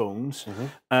smartphones.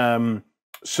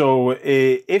 So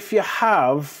if you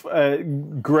have,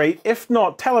 great. If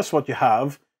not, tell us what you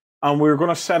have, and we're going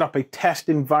to set up a test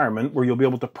environment where you'll be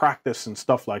able to practice and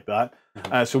stuff like that.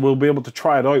 So we'll be able to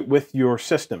try it out with your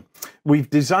system. We've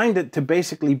designed it to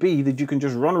basically be that you can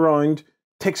just run around,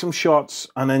 take some shots,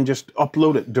 and then just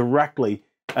upload it directly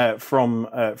from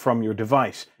your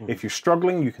device. If you're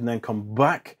struggling, you can then come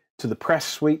back to the press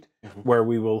suite where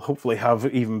we will hopefully have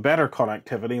even better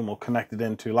connectivity, and we'll connect it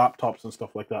into laptops and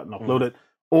stuff like that and upload it.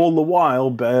 All the while,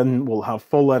 Ben will have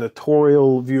full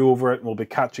editorial view over it, and we'll be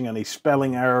catching any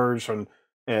spelling errors and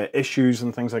issues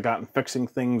and things like that, and fixing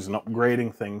things and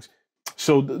upgrading things.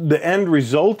 So the end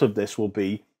result of this will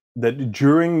be that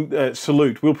during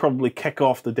Salute, we'll probably kick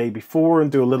off the day before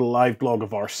and do a little live blog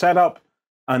of our setup.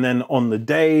 And then on the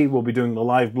day, we'll be doing the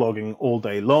live blogging all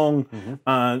day long.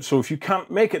 So if you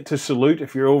can't make it to Salute,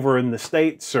 if you're over in the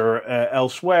States or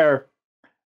elsewhere,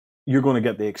 you're going to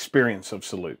get the experience of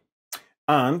Salute.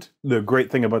 And the great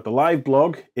thing about the live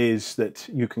blog is that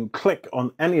you can click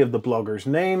on any of the bloggers'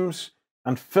 names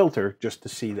and filter just to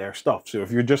see their stuff. So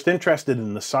if you're just interested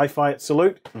in the sci-fi at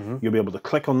Salute, you'll be able to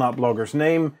click on that blogger's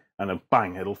name and then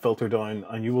bang, it'll filter down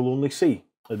and you will only see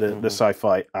the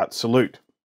sci-fi at Salute.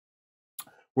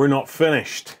 We're not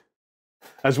finished.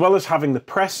 As well as having the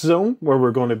press zone where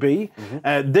we're going to be,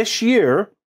 this year,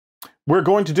 we're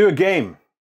going to do a game.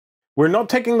 We're not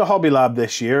taking the Hobby Lab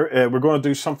this year. We're going to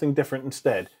do something different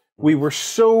instead. We were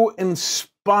so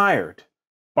inspired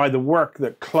by the work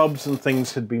that clubs and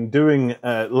things had been doing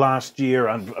last year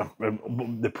and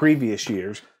the previous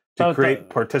years to create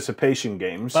participation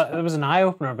games. But it was an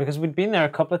eye-opener because we'd been there a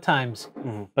couple of times.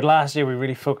 But last year we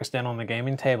really focused in on the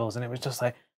gaming tables, and it was just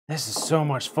like, this is so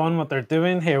much fun what they're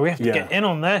doing here. We have to get in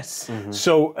on this.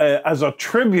 So as a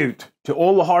tribute to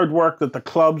all the hard work that the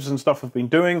clubs and stuff have been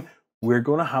doing, we're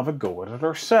going to have a go at it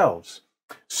ourselves.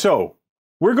 So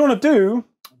we're going to do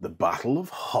the Battle of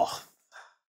Hoth.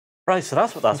 Right, so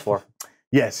that's what that's for.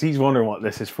 Yes, he's wondering what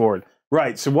this is for.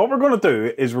 Right, so what we're going to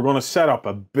do is we're going to set up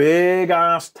a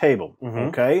big-ass table,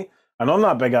 okay? And on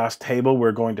that big ass table,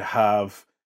 we're going to have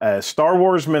Star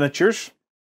Wars miniatures.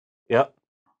 Yep.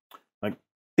 Like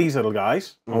these little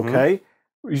guys. Okay.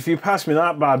 If you pass me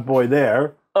that bad boy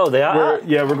there. Oh, they are?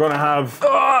 We're going to have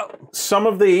some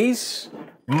of these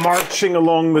marching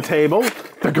along the table.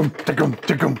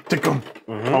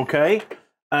 Okay.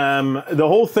 The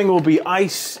whole thing will be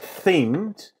ice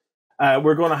themed.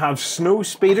 We're going to have snow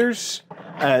speeders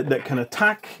that can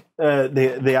attack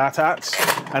the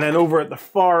AT-ATs. And then over at the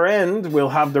far end, we'll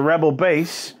have the Rebel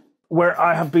base, where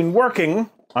I have been working,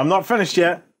 I'm not finished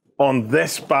yet, on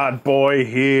this bad boy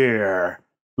here.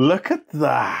 Look at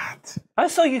that. I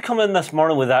saw you come in this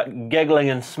morning with that giggling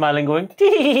and smiling going,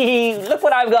 tee, look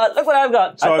what I've got, look what I've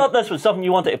got. So I thought this was something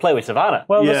you wanted to play with Savannah.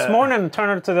 Well, this morning,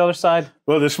 turn it to the other side.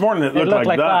 Well, this morning it looked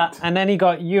like that. And then he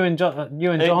got you and John.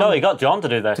 No, he got John to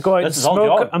do this. To go out this and is all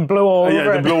smoke John. and blow all over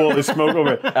to it. blow all the smoke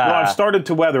over it. Well, I've started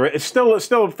to weather it. It's still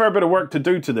a fair bit of work to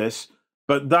do to this,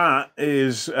 but that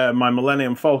is my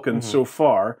Millennium Falcon so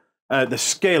far. The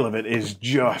scale of it is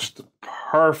just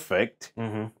perfect.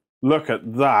 Look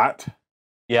at that.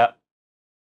 Yeah.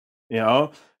 You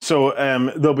know, so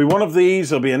there'll be one of these.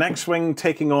 There'll be an X-wing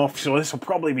taking off. So this will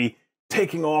probably be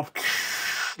taking off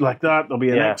like that. There'll be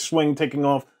an X-wing taking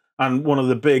off, and one of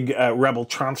the big Rebel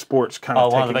transports kind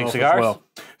of taking one of the big off cigars? as well.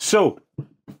 So,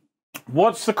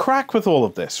 what's the crack with all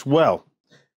of this? Well,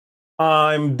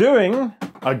 I'm doing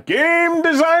a game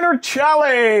designer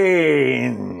challenge.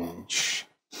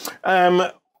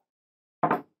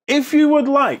 If you would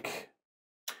like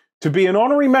to be an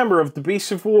honorary member of the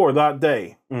Beasts of War that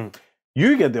day,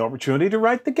 you get the opportunity to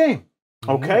write the game.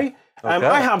 Okay?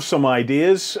 I have some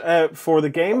ideas for the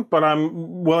game, but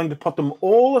I'm willing to put them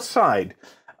all aside.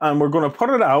 And we're going to put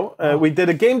it out. We did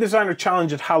a game designer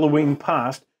challenge at Halloween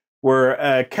past,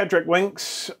 where Kedrick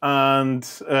Winks and...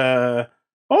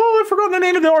 I forgot the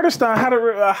name of the artist. I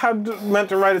had meant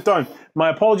to write it down. My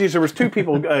apologies. There was two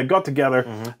people got together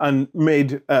and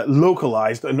made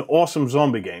localized an awesome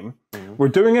zombie game. We're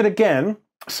doing it again,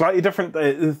 slightly different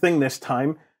thing this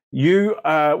time. You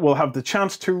will have the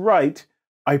chance to write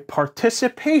a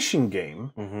participation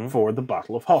game for the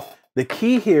Battle of Hoth. The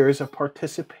key here is a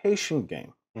participation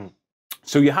game.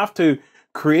 So you have to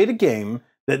create a game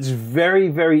that's very,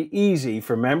 very easy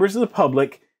for members of the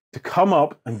public to come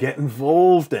up and get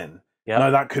involved in. Now,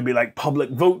 that could be like public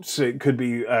votes, it could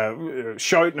be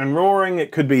shouting and roaring,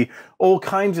 it could be all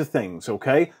kinds of things,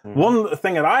 okay? One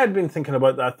thing that I had been thinking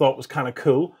about that I thought was kind of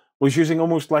cool was using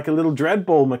almost like a little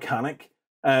dreadball mechanic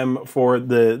for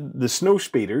the snow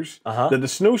speeders. That the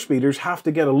snow speeders have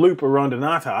to get a loop around an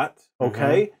AT-AT,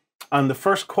 okay? And the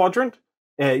first quadrant,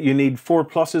 you need 4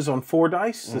 pluses on 4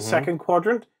 dice. The second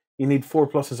quadrant, you need 4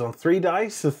 pluses on 3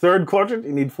 dice. The third quadrant,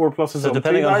 you need 4 pluses on 2 dice. So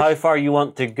depending on how far you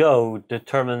want to go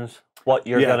determines what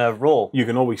you're going to roll. You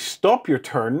can always stop your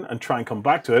turn and try and come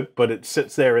back to it, but it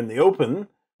sits there in the open.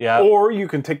 Yeah. Or you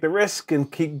can take the risk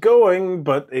and keep going,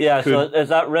 but it could, so it's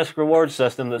that risk-reward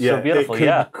system that's so beautiful. It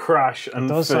could crash and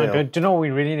does fail. sound good. Do you know what we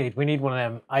really need? We need one of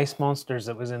them ice monsters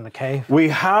that was in the cave. We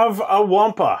have a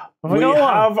Wampa. We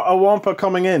have a Wampa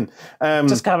coming in.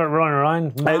 Just have it running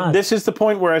around. This is the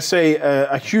point where I say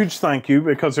a huge thank you,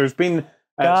 because there's been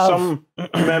some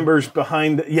members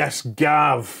behind. Yes,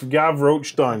 Gav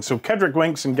Roachdown. So Kedrick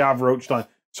Winks and Gav Roachdown.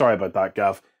 Sorry about that,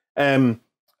 Gav.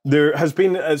 There has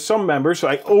been some members,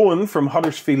 like Owen from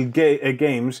Huddersfield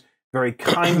Games, very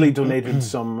kindly donated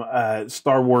some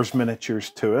Star Wars miniatures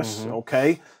to us,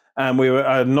 okay? And we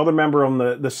have another member on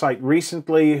the site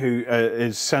recently who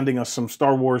is sending us some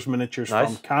Star Wars miniatures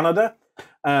from Canada.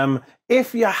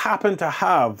 If you happen to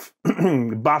have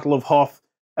Battle of Hoth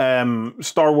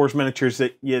Star Wars miniatures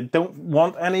that you don't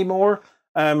want anymore,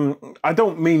 I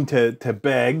don't mean to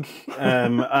beg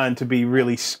and to be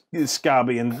really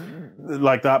scabby and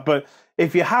like that, but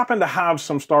if you happen to have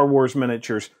some Star Wars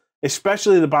miniatures,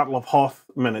 especially the Battle of Hoth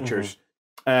miniatures,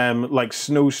 like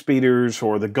snow speeders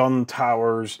or the gun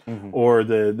towers or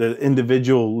the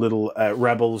individual little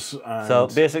rebels and so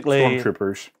basically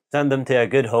stormtroopers, send them to a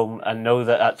good home and know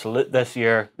that at Salute this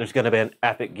year there's going to be an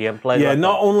epic gameplay. Yeah,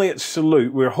 not only at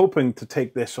Salute, we're hoping to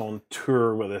take this on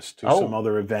tour with us to some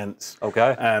other events.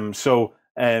 Okay.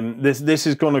 This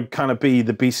is going to kind of be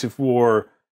the Beasts of War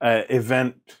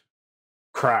event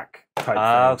crack type thing.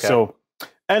 Okay. So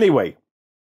anyway,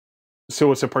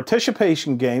 so it's a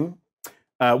participation game.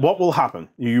 What will happen?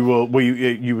 You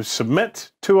will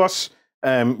submit to us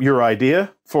your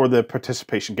idea for the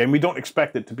participation game. We don't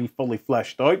expect it to be fully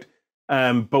fleshed out,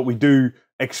 but we do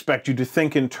expect you to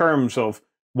think in terms of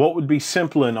what would be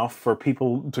simple enough for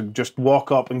people to just walk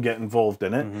up and get involved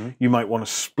in it. You might want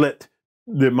to split.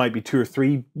 There might be 2 or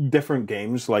 3 different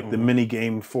games, like the mini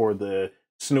game for the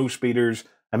snow speeders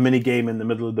mini game in the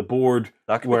middle of the board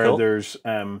where cool. there's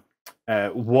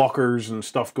walkers and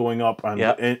stuff going up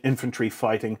and infantry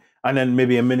fighting, and then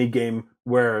maybe a mini game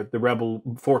where the rebel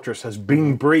fortress has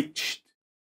been breached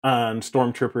and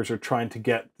stormtroopers are trying to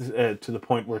get to the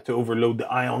point where to overload the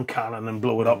ion cannon and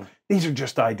blow it up. These are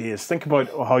just ideas. Think about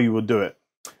how you would do it.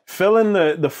 Fill in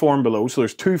the form below. So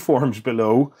there's 2 forms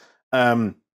below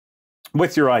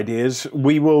with your ideas.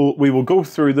 We will go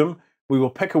through them. We will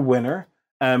pick a winner.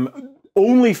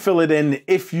 Only fill it in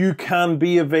if you can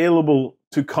be available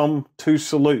to come to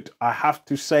Salute. I have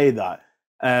to say that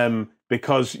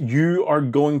because you are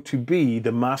going to be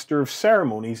the master of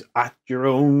ceremonies at your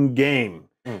own game.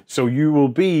 So you will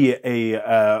be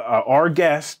our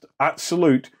guest at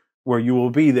Salute, where you will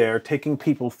be there taking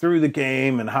people through the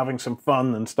game and having some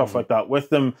fun and stuff like that with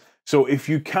them. So if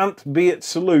you can't be at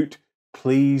Salute,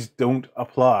 please don't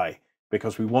apply,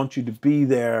 because we want you to be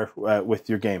there with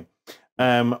your game.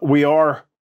 We are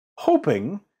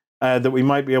hoping that we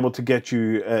might be able to get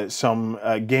you some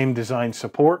game design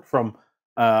support from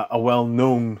a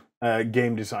well-known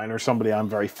game designer, somebody I'm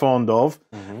very fond of.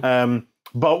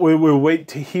 But we will wait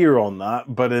to hear on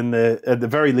that. But at the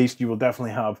very least, you will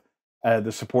definitely have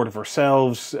the support of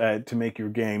ourselves to make your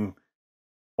game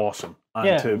awesome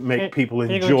and to make people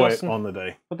enjoy it on the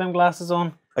day. Put them glasses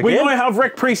on. Again? We now have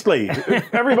Rick Priestley.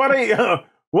 Everybody,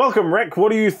 welcome, Rick.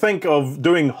 What do you think of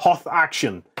doing Hoth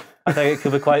action? I think it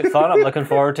could be quite fun. I'm looking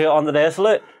forward to it on the day of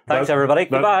Salute. Thanks, everybody.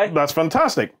 Goodbye. That's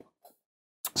fantastic.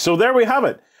 So there we have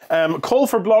it. Call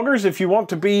for bloggers. If you want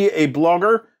to be a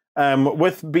blogger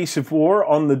with Beasts of War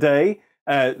on the day,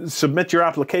 submit your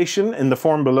application in the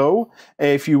form below.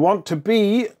 If you want to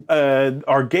be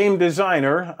our game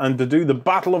designer and to do the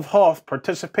Battle of Hoth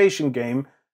participation game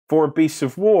for Beasts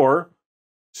of War,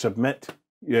 submit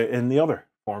in the other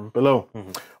form below.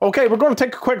 Okay, we're going to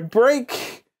take a quick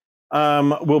break.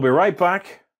 We'll be right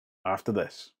back after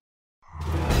this.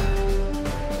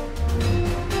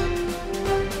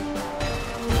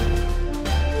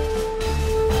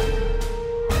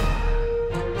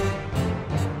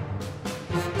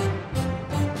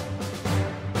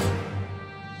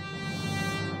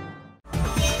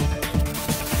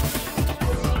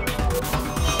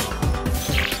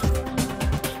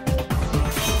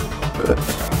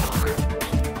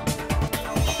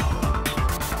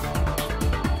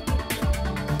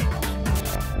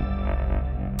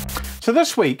 So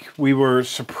this week we were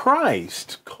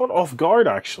surprised, caught off guard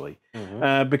actually,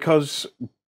 because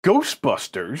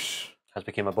Ghostbusters has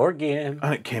become a board game,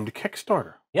 and it came to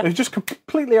Kickstarter. It was just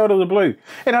completely out of the blue.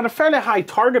 It had a fairly high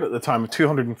target at the time of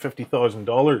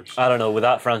 $250,000. I don't know. With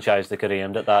that franchise, they could have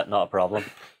aimed at that. Not a problem.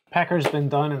 Pecker's been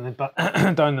down in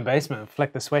the down the basement and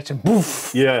flicked the switch and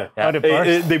poof! Out it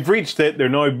burst. They've reached it. They're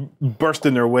now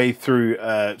bursting their way through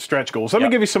stretch goals. Let me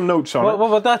give you some notes on it.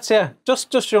 Well, that's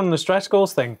just on the stretch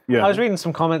goals thing. I was reading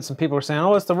some comments and people were saying,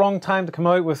 "Oh, it's the wrong time to come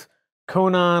out with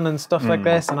Conan and stuff like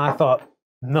this," and I thought,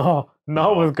 no,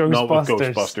 not with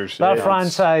Ghostbusters. That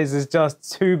franchise is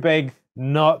just too big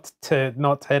not to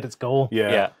hit its goal.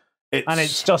 And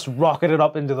it's just rocketed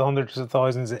up into the hundreds of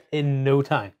thousands in no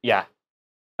time.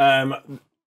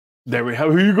 There we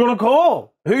have. Who are you going to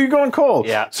call? Who are you going to call?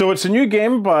 So it's a new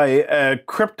game by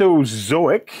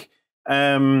Cryptozoic.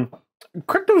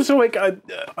 Cryptozoic,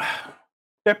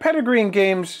 their pedigree in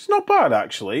games, it's not bad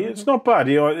actually. It's not bad.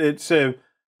 You know, it's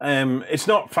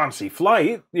not Fancy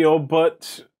Flight. You know,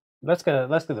 but let's get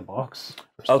the box.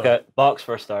 Okay, box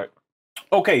for a start.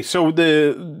 Okay, so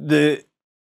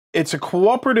it's a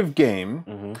cooperative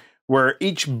game. Where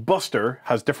each buster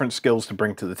has different skills to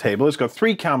bring to the table. It's got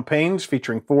 3 campaigns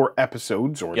featuring 4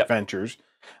 episodes or adventures,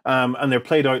 and they're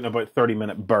played out in about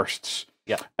 30-minute bursts.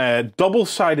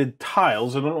 Double-sided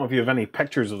tiles. I don't know if you have any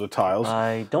pictures of the tiles.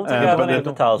 I don't think I have any of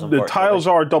the tiles. The tiles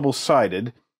are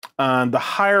double-sided, and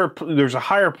there's a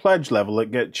higher pledge level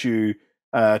that gets you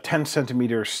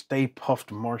 10-centimeter Stay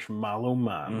Puffed Marshmallow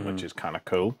Man, which is kind of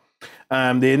cool.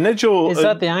 The initial is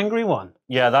that the angry one?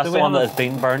 Yeah, that's the one that has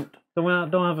been burnt. So we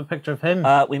don't have a picture of him.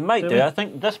 We might do. I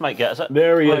think this might get us it.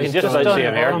 There he is. Just about see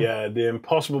him here. Yeah, the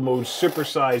Impossible Mode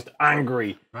supersized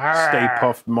angry Stay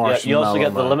Puffed Marshmallow. You also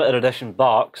get the limited edition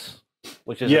box,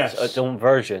 which is its own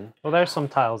version. Well, there's some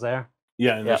tiles there.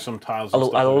 Yeah, and there's some tiles.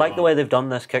 Although I like the way they've done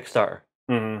this Kickstarter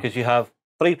because you have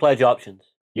 3 pledge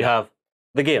options. You have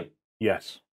the game.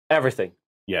 Yes. Everything.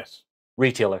 Yes.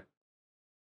 Retailer.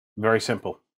 Very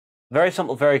simple. Very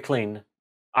simple. Very clean.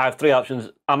 I have 3 options.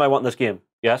 Am I wanting this game?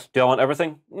 Yes. Do I want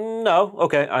everything? No.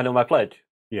 Okay, I know my pledge.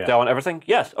 Yeah. Do I want everything?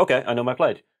 Yes. Okay, I know my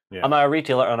pledge. Yeah. Am I a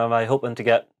retailer and am I hoping to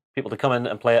get people to come in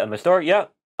and play it in my store? Yeah.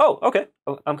 Oh, okay.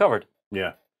 I'm covered.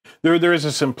 Yeah. There is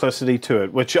a simplicity to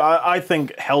it, which I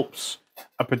think helps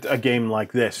a game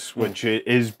like this, which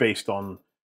is based on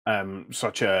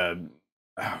such a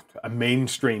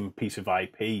mainstream piece of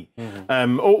IP.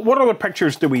 What other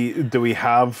pictures do we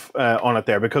have on it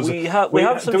there? Because we have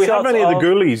some do we have shots any of the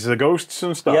ghoulies, the ghosts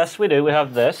and stuff? Yes, we do. We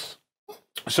have this.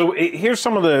 So here's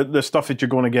some of the stuff that you're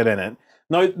going to get in it.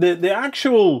 Now, the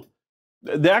actual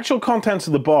contents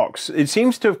of the box, it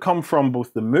seems to have come from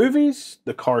both the movies,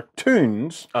 the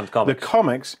cartoons, and the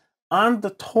comics, and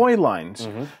the toy lines.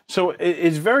 So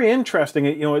it's very interesting.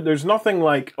 You know, there's nothing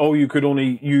like, oh, you could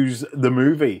only use the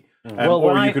movie.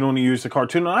 Or you can only use the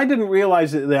cartoon. And I didn't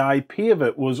realize that the IP of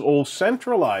it was all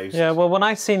centralized. Yeah, well, when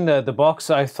I seen the box,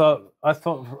 I thought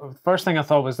first thing I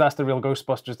thought was that's the real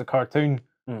Ghostbusters, the cartoon,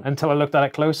 until I looked at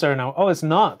it closer and oh, it's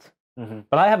not.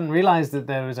 But I hadn't realized that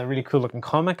there was a really cool looking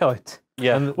comic out.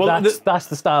 Yeah, and well, that's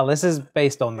the style. This is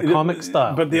based on the comic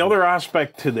style. But the other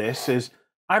aspect to this is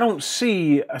I don't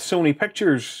see a Sony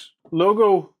Pictures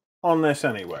logo on this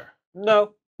anywhere.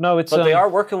 No, it's but they are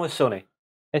working with Sony.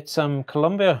 It's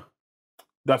Columbia.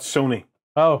 That's Sony.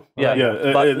 Oh, yeah.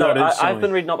 But no, I've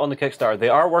been reading up on the Kickstarter. They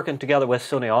are working together with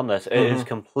Sony on this. It is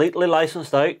completely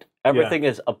licensed out. Everything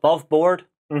is above board.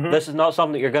 This is not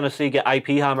something that you're going to see get IP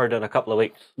hammered in a couple of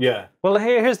weeks. Yeah. Well,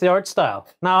 here's the art style.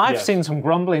 Now, I've seen some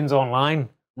grumblings online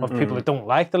of people that don't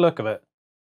like the look of it.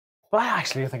 But I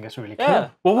actually think it's really cool. Yeah.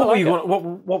 Well,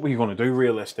 what were you going to do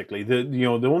realistically? The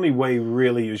only way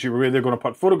really is you're either going to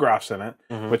put photographs in it,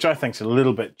 which I think is a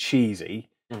little bit cheesy.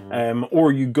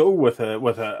 Or you go with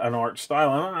an art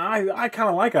style, and I kind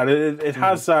of like that. It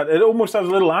has that. It almost has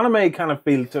a little anime kind of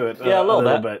feel to it. Yeah, a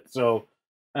little bit. So,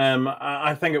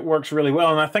 I think it works really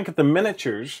well, and I think at the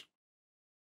miniatures,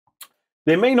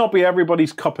 they may not be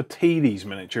everybody's cup of tea. These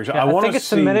miniatures. Yeah, I think it's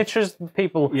the miniatures,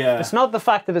 people. Yeah. It's not the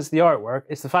fact that it's the artwork.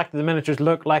 It's the fact that the miniatures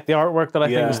look like the artwork that I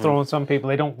think is throwing some people.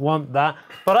 They don't want that,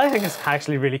 but I think it's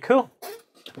actually really cool.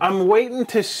 I'm waiting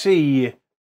to see.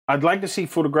 I'd like to see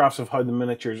photographs of how the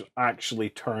miniatures actually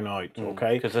turn out,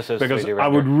 okay? Because I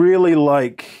would really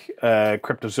like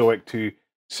Cryptozoic to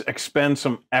expend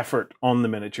some effort on the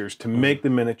miniatures to make the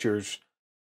miniatures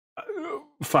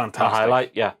fantastic. A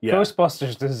highlight, yeah.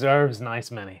 Ghostbusters deserves nice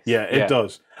minis. Yeah, it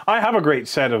does. I have a great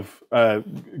set of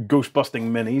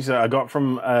Ghostbusting minis I got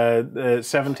from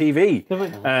 7TV,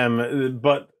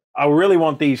 but I really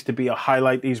want these to be a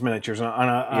highlight. These miniatures,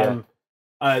 the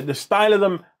style of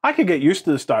them, I could get used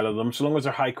to the style of them so long as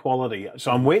they're high quality.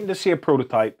 So I'm waiting to see a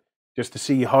prototype just to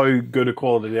see how good a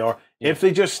quality they are. Yeah. If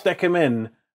they just stick them in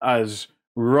as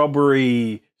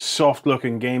rubbery,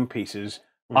 soft-looking game pieces,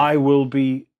 I will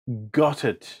be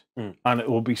gutted. And it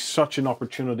will be such an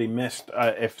opportunity missed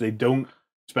if they don't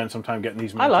spend some time getting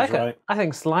these miniatures right. I like it. I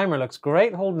think Slimer looks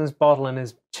great holding his bottle and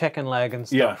his chicken leg and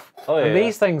stuff. Yeah. Oh, yeah. And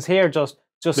these things here just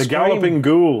the galloping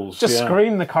ghouls. Just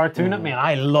scream the cartoon at me, and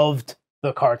I loved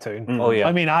the cartoon. Oh yeah.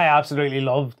 I mean, I absolutely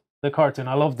loved the cartoon.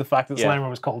 I loved the fact that Slimer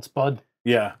was called Spud.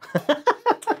 Yeah.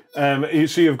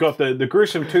 So you've got the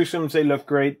gruesome twosomes, they look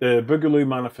great. The Boogaloo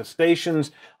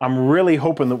manifestations. I'm really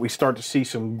hoping that we start to see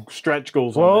some stretch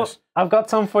goals on this. I've got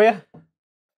some for you.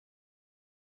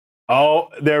 Oh,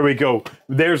 there we go.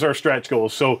 There's our stretch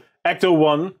goals. So Ecto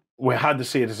 1, we had to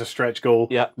see it as a stretch goal.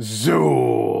 Yeah.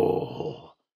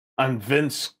 Zool and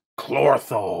Vince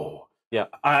Clortho. Yeah.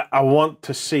 I want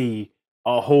to see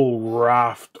a whole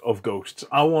raft of ghosts.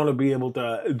 I want to be able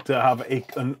to have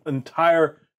an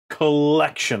entire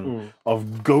collection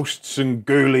of ghosts and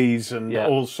ghoulies and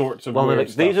all sorts of weird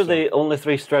stuff. These are the only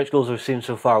 3 stretch goals we've seen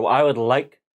so far. What I would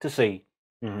like to see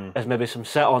is maybe some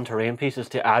set-on-terrain pieces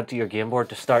to add to your game board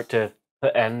to start to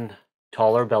put in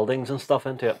taller buildings and stuff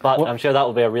into it. But I'm sure that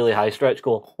will be a really high stretch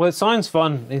goal. Well, it sounds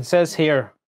fun. It says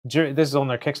here, this is on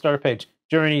their Kickstarter page,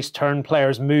 during each turn,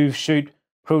 players move, shoot,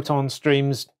 proton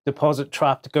streams, deposit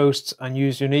trapped ghosts, and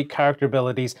use unique character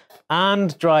abilities,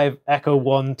 and drive Echo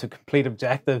 1 to complete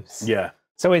objectives. Yeah.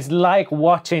 So it's like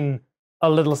watching a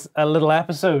little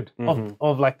episode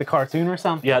of like the cartoon or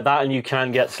something. Yeah, that, and you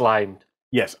can get slimed.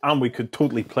 Yes, and we could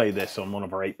totally play this on one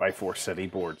of our 8x4 city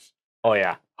boards. Oh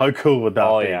yeah. How cool would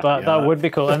that be? Yeah. That would be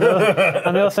cool. And the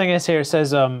other thing is here, it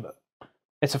says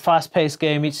it's a fast-paced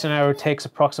game. Each scenario takes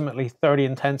approximately 30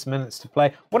 intense minutes to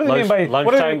play. What do you mean by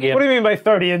what do you mean by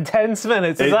 30 intense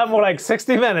minutes? Is that more like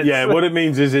 60 minutes? Yeah, what it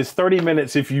means is it's 30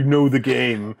 minutes if you know the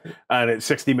game, and it's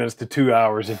 60 minutes to 2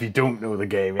 hours if you don't know the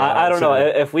game. I don't know.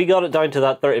 If we got it down to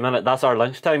that 30-minute, that's our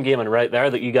lunchtime game, and right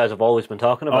there that you guys have always been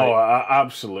talking about. Oh,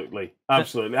 absolutely.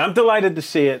 Absolutely. I'm delighted to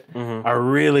see it. I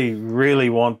really,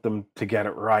 really want them to get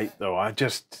it right, though. I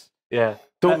just... Yeah.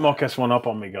 Don't muck this one up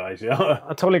on me, guys. Yeah,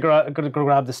 I'm totally going to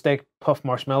grab the steak puff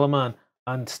marshmallow man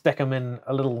and stick him in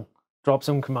a little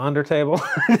Dropzone Commander table.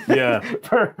 Yeah.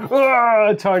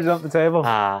 Charge up the table.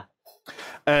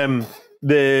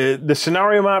 The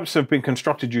scenario maps have been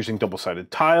constructed using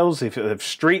double-sided tiles. They have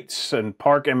streets and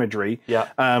park imagery. Yeah.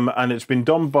 And it's been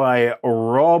done by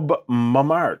Rob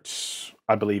Mamartz,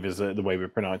 I believe is the way we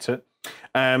pronounce it.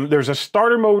 There's a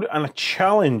starter mode and a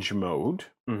challenge mode.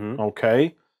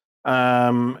 Okay.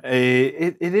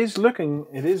 It is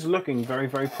looking very,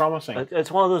 very promising.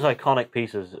 It's one of those iconic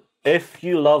pieces. If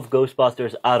you love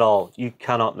Ghostbusters at all, you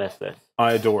cannot miss this.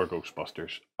 I adore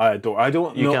Ghostbusters.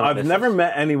 I've never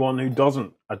met anyone who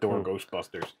doesn't adore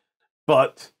Ghostbusters.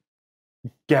 But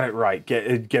get it right.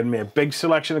 Get me a big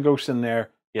selection of ghosts in there.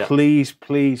 Yeah. Please,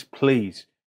 please, please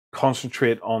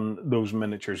concentrate on those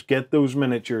miniatures. Get those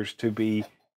miniatures to be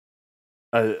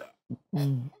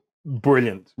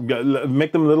brilliant.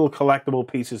 Make them little collectible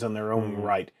pieces in their own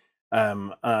right.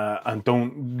 And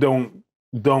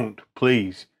don't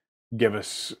please give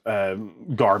us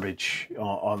garbage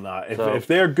on that. If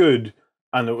they're good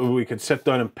and we could sit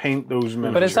down and paint those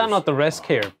miniatures. But is that not the risk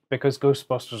here? Because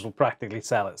Ghostbusters will practically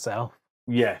sell itself.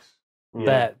 Yes.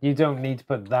 That you don't need to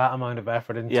put that amount of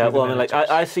effort into. Yeah, well, I mean, like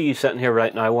I see you sitting here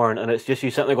right now, Warren, and it's just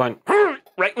you sitting there going,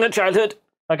 right in the childhood.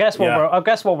 I guess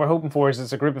what we're hoping for is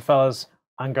it's a group of fellas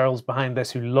and girls behind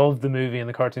this who love the movie and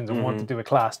the cartoons and want to do a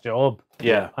class job.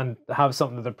 Yeah. And have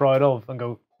something that they're proud of and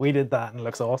go, we did that and it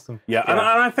looks awesome. Yeah, and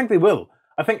I think they will.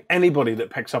 I think anybody that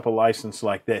picks up a license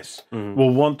like this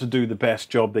will want to do the best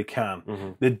job they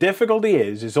can. The difficulty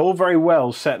is all very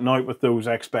well setting out with those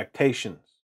expectations.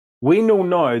 We know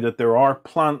now that there are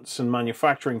plants and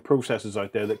manufacturing processes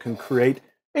out there that can create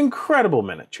incredible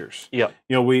miniatures. Yeah.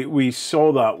 You know, we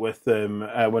saw that with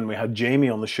when we had Jamie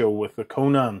on the show with the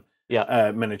Conan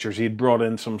miniatures. He'd brought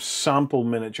in some sample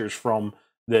miniatures from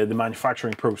the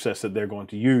manufacturing process that they're going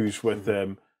to use with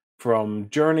from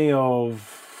Journey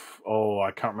of,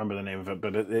 I can't remember the name of it,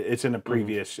 but it's in a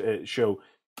previous show.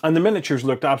 And the miniatures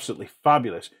looked absolutely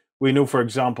fabulous. We know, for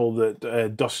example,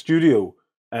 that Dust Studio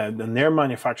and their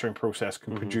manufacturing process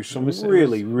can produce some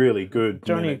really, really good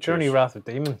miniatures. Journey Wrath of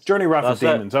Demons. Journey Wrath of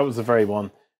Demons, that was the very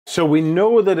one. So we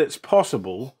know that it's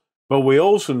possible, but we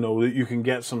also know that you can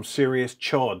get some serious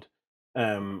chod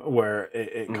where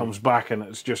it comes back and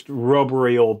it's just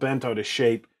rubbery, all bent out of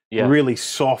shape, really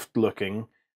soft looking,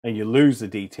 and you lose the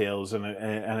details, and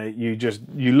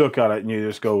you look at it and you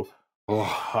just go,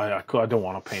 oh, I don't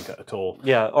want to paint it at all.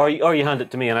 Yeah, or you hand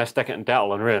it to me and I stick it in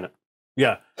Dell and ruin it.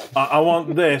 Yeah, I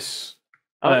want this.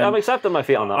 I'm accepting my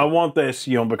fate on that. I want this,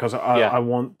 because I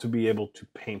want to be able to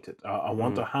paint it. I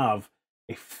want to have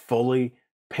a fully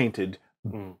painted,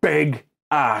 big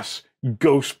ass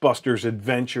Ghostbusters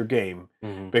adventure game,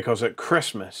 because at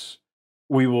Christmas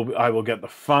I will get the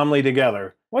family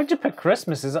together. Why'd you pick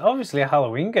Christmas? Is it obviously a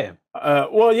Halloween game?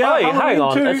 Well, yeah. Hey, hang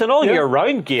on, it's an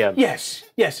all-year-round game. Yes,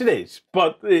 it is.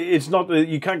 But it's not.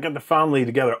 You can't get the family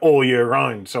together all year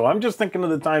round. So I'm just thinking of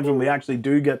the times when we actually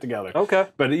do get together. Okay.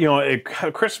 But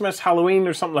Christmas, Halloween,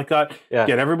 or something like that. Yeah.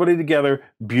 Get everybody together,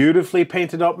 beautifully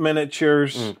painted up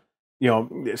miniatures.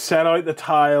 Set out the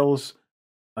tiles,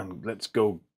 and let's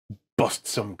go bust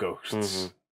some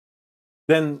ghosts.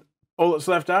 Then all that's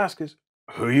left to ask is,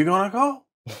 who are you gonna call?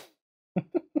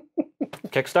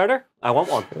 Kickstarter? I want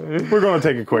one. We're going to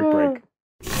take a quick break.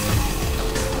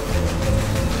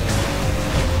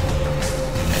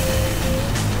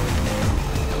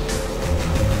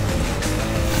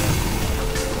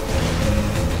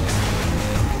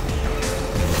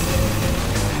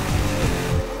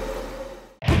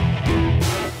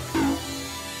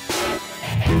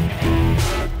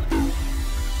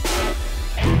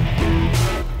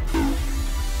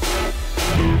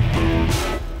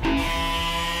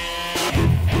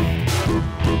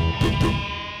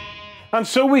 And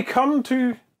so we come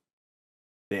to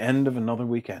the end of another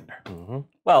weekender.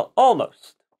 Well,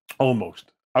 almost.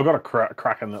 Almost. I've got a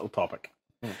cracking little topic.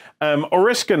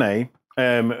 Oriskany,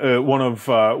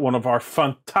 one of our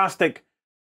fantastic,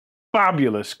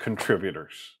 fabulous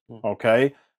contributors,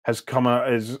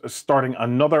 is starting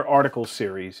another article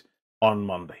series on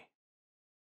Monday.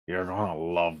 You're gonna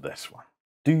love this one.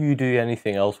 Do you do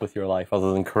anything else with your life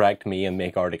other than correct me and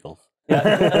make articles? Yeah,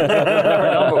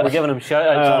 never know, but we're giving him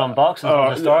shout-outs on unboxings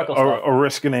on historical stuff.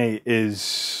 Oriskany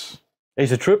is...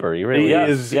 He's a trooper, he really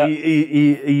is.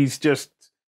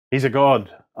 He's a god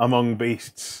among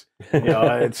beasts.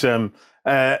 It's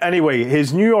anyway,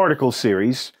 his new article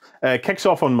series kicks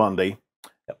off on Monday,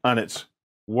 and it's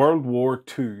World War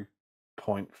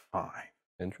 2.5.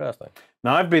 Interesting.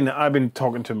 Now, I've been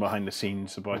talking to him behind the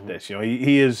scenes about this.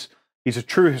 He's a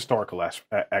true historical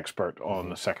expert on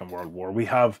the Second World War. We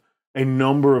have a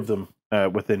number of them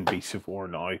within Beasts of War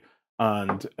now,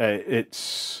 and I've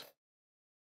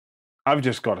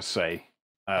just got to say,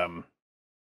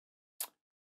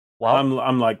 Wow.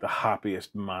 I'm like the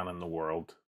happiest man in the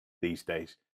world these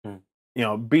days. You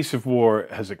know, Beasts of War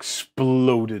has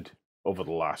exploded over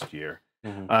the last year.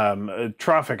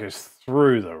 Traffic is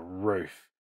through the roof.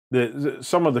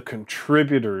 Some of the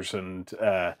contributors and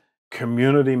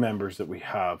community members that we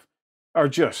have are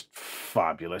just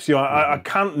fabulous. You know, I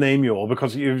can't name you all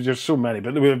because there's so many,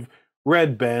 but we have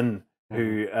Red Ben,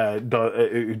 who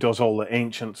does all the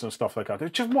ancients and stuff like that.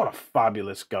 It's just what a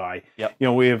fabulous guy. Yep. You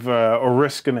know, we have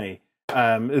Oriskany,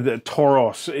 the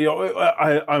Tauros. You know,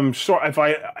 I'm sorry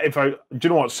if I do you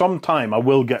know what? Sometime I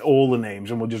will get all the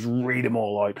names and we'll just read them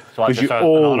all out So because you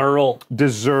all honor roll.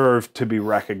 deserve to be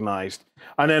recognized.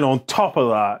 And then on top of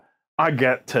that, I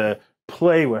get to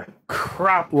play with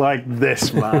crap like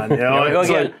this, man. You know, Here we go it's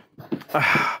again.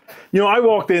 you know, I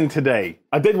walked in today.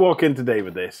 I did walk in today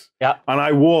with this. Yeah. And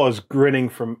I was grinning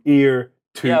from ear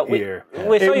to ear.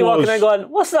 We saw you walking was- in going,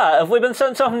 what's that? Have we been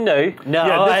sent something new? No,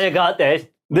 Yeah, I got this.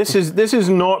 This is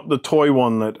not the toy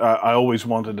one that I always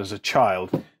wanted as a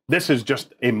child. This is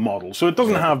just a model. So it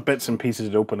doesn't have bits and pieces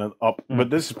to open it up, but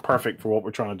this is perfect for what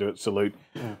we're trying to do at Salute.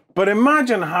 But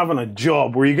imagine having a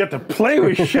job where you get to play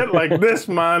with shit like this,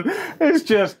 man. It's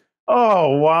just,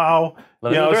 oh, wow.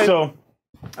 You know, so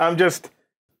I'm just,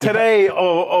 today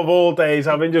of all days,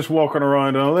 I've been just walking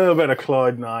around on a little bit of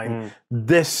Cloud9.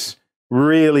 This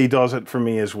really does it for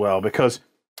me as well, because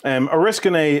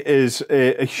Oriskany is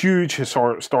a huge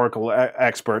historical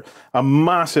expert, a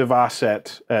massive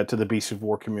asset to the Beasts of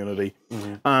War community,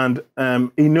 and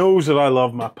he knows that I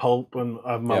love my pulp and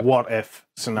my what-if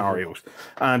scenarios.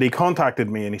 And he contacted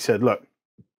me and he said, look,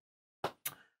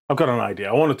 I've got an idea.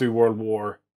 I want to do World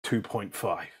War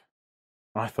 2.5.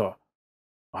 And I thought,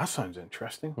 well, that sounds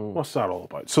interesting. What's that all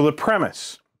about? So the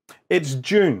premise, it's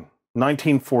June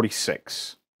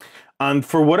 1946. And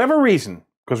for whatever reason,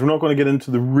 because we're not going to get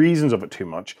into the reasons of it too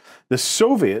much, the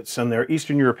Soviets and their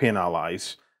Eastern European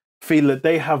allies feel that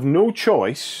they have no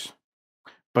choice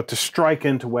but to strike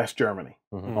into West Germany.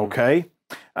 Okay?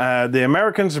 The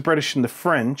Americans, the British, and the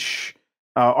French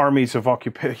armies of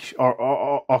occupation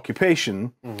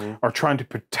are trying to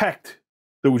protect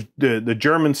the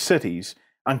German cities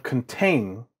and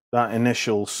contain that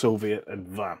initial Soviet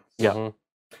advance.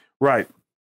 Right.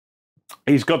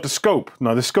 He's got the scope.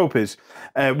 Now, the scope is,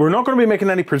 we're not going to be making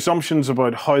any presumptions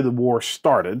about how the war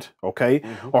started, okay,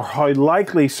 or how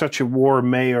likely such a war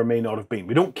may or may not have been.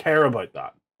 We don't care about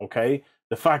that, okay?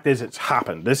 The fact is, it's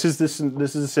happened. This is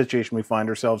the situation we find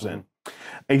ourselves in.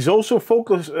 He's also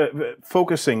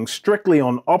focusing strictly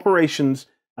on operations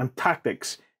and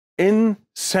tactics in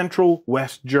central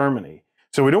West Germany.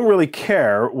 So we don't really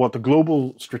care what the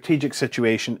global strategic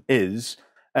situation is.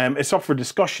 It's up for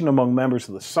discussion among members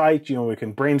of the site. You know, we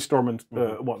can brainstorm and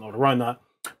whatnot around that.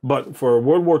 But for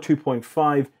World War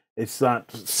 2.5, it's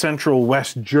that central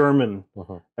West Germany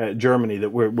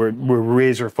that we're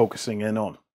razor focusing in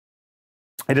on.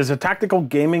 It is a tactical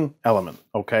gaming element,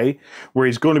 okay, where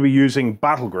he's going to be using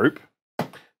Battle Group.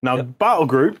 Now, Battle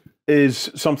Group is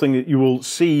something that you will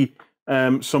see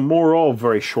some more of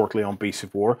very shortly on Beasts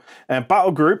of War.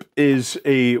 Battle Group is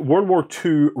a World War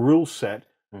II rule set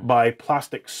by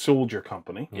Plastic Soldier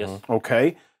Company.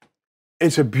 Okay.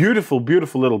 It's a beautiful,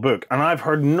 beautiful little book, and I've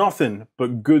heard nothing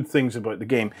but good things about the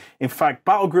game. In fact,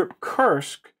 Battle Group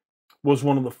Kursk was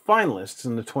one of the finalists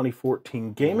in the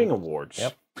 2014 Gaming Awards.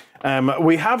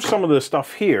 We have some of the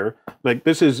stuff here, like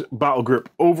this is Battle Group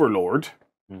Overlord,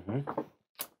 and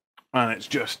it's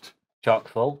just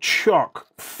chock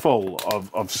full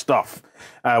of stuff.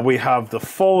 We have the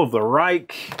Fall of the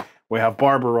Reich, we have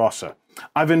Barbarossa.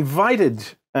 I've invited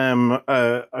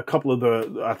a couple of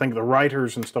the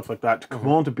writers and stuff like that to come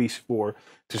on to Beast 4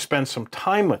 to spend some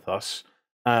time with us,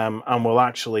 and we'll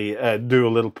actually do a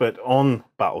little bit on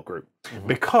Battle Group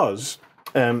because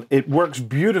it works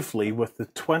beautifully with the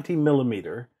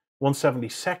 20mm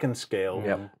 1/72nd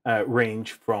scale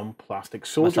range from Plastic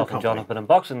Soldier Company. Myself and John have been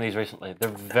unboxing these recently. They're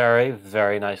very,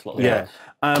 very nice little guys.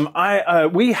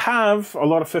 We have a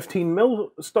lot of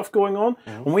 15mm stuff going on,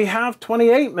 and we have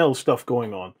 28mm stuff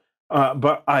going on.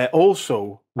 But I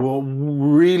also will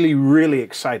really, really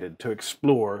excited to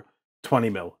explore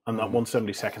 20mm and that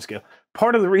 1/72nd scale.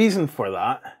 Part of the reason for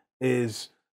that is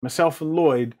myself and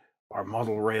Lloyd are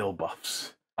model rail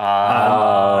buffs.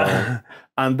 And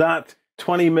that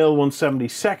 20mm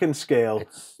 1/72nd scale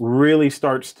really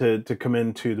starts to come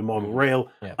into the model rail,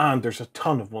 and there's a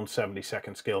ton of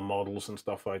 1/72nd scale models and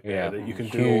stuff out there that you can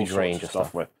do all sorts of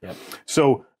stuff with.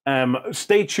 So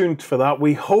stay tuned for that.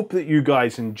 We hope that you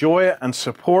guys enjoy it and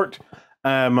support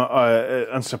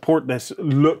this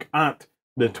look at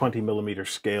the 20mm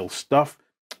scale stuff,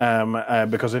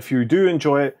 because if you do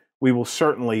enjoy it, we will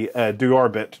certainly do our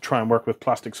bit to try and work with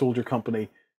Plastic Soldier Company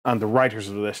and the writers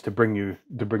of this to bring you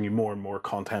more and more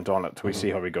content on it. So we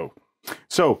see how we go.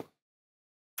 So,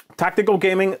 tactical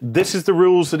gaming, this is the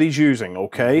rules that he's using,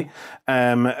 okay?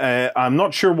 I'm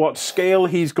not sure what scale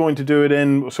he's going to do it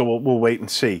in, so we'll wait and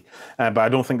see. But I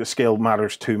don't think the scale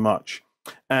matters too much.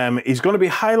 He's going to be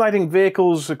highlighting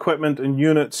vehicles, equipment, and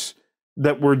units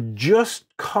that were just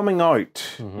coming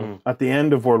out at the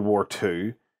end of World War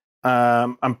II,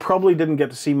 and probably didn't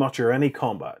get to see much or any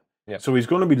combat. Yep. So he's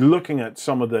going to be looking at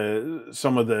some of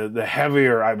the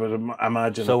heavier, I would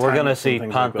imagine. So we're going to see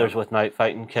Panthers with night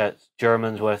fighting kits,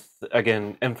 Germans with,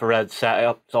 again, infrared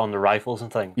setups on the rifles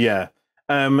and things. Yeah.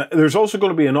 There's also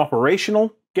going to be an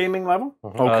operational gaming level.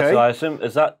 Okay. So I assume,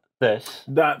 is that this?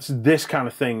 That's this kind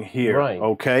of thing here. Right.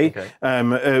 Okay.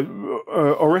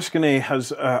 Oriskany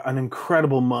has an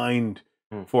incredible mind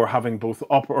for having both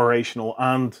operational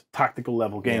and tactical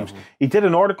level games. He did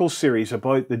an article series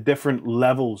about the different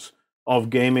levels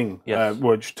of gaming,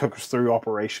 which took us through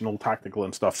operational, tactical,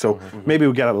 and stuff. So maybe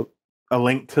we'll get a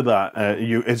link to that.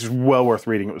 It's well worth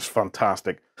reading. It was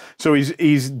fantastic. So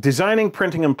he's designing,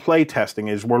 printing, and play testing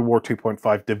his World War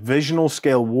 2.5 divisional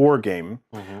scale war game,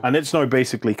 and it's now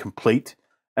basically complete.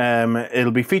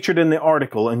 It'll be featured in the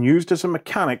article and used as a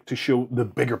mechanic to show the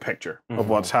bigger picture of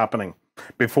what's happening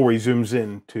before he zooms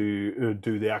in to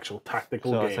do the actual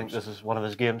tactical games. I think this is one of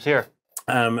his games here.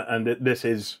 And this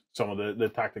is some of the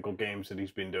tactical games that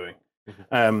he's been doing.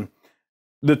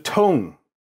 The tone,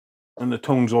 and the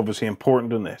tone's obviously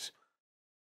important in this.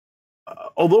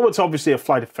 Although it's obviously a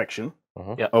flight of fiction,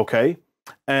 okay,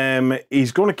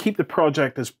 he's going to keep the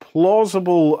project as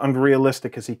plausible and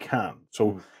realistic as he can.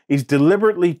 So he's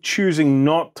deliberately choosing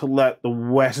not to let the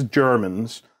West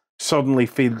Germans suddenly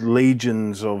field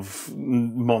legions of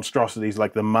monstrosities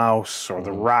like the Mouse or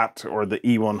the Rat or the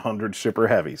E100 super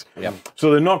heavies.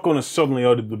 So they're not going to suddenly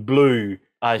out of the blue.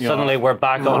 Suddenly we're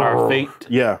back on our feet.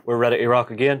 Yeah. We're ready to rock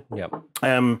again.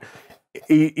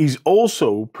 He's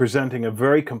also presenting a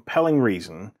very compelling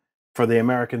reason for the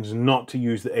Americans not to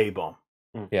use the A-bomb.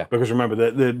 Because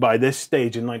remember, by this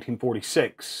stage in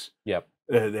 1946,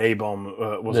 the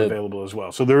A-bomb was available as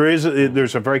well. So there's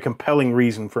a very compelling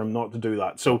reason for him not to do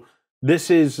that. So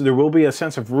there will be a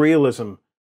sense of realism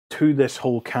to this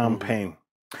whole campaign.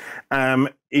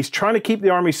 He's trying to keep the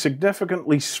army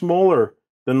significantly smaller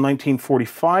than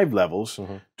 1945 levels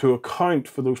to account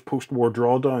for those post-war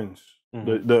drawdowns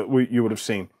that you would have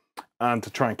seen, and to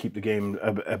try and keep the game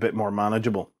a bit more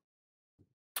manageable.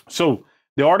 So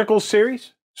the article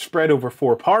series spread over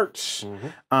 4 parts,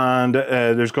 and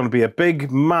there's going to be a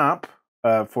big map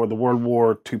for the World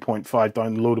War 2.5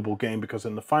 downloadable game, because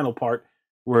in the final part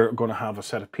we're going to have a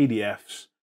set of PDFs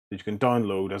that you can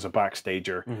download as a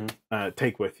backstager,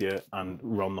 take with you, and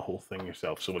run the whole thing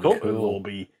yourself. So it'll all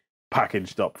be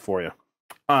packaged up for you.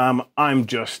 I'm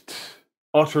just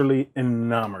utterly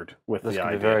enamored with the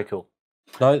idea. Very cool.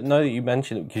 Now that you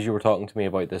mention it, because you were talking to me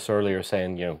about this earlier,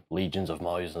 saying, legions of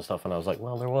Maus and stuff, and I was like,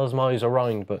 well, there was Maus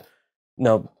around, but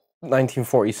no,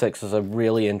 1946 is a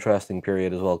really interesting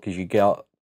period as well, because you got,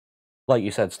 like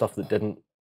you said, stuff that didn't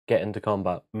get into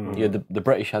combat. The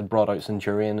British had brought out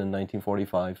Centurion in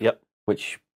 1945,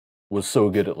 which was so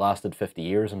good it lasted 50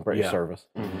 years in British service.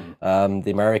 The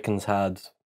Americans had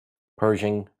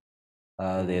Pershing,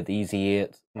 they had the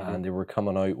EZ-8, and they were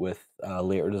coming out with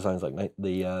later designs like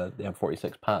the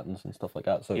M46 Pattons and stuff like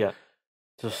that. So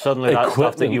so suddenly that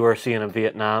stuff that you were seeing in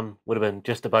Vietnam would have been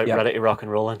just about ready to rock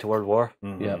and roll into World War.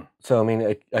 So I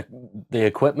mean, the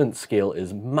equipment scale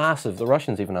is massive. The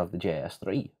Russians even have the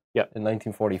JS-3 in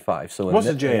 1945. So what's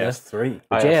the JS-3?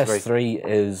 The JS-3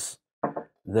 is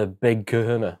the big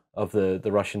kahuna of the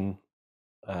Russian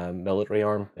military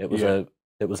arm. It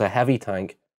was a heavy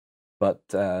tank, but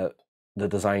the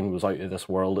design was out of this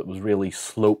world. It was really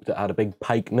sloped. It had a big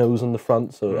pike nose in the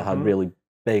front, so it had really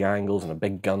big angles and a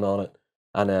big gun on it.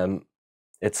 And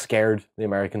it scared the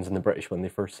Americans and the British when they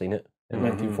first seen it in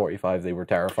 1945. They were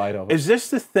terrified of it. Is this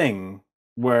the thing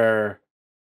where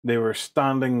they were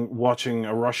standing watching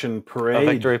a Russian parade?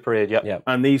 A victory parade,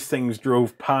 And these things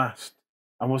drove past.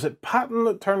 And was it Patton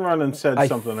that turned around and said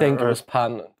something? I think it was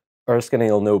Patton. Oriskany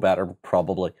will know better,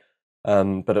 probably.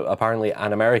 But apparently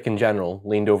an American general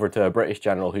leaned over to a British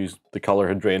general whose the colour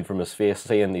had drained from his face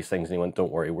saying these things, and he went,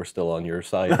 "Don't worry, we're still on your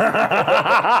side."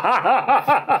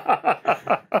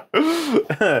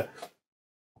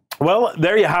 Well,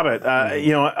 there you have it.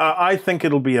 I think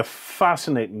it'll be a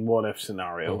fascinating what-if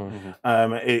scenario.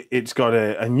 It's got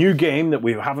a new game that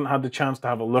we haven't had the chance to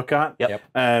have a look at.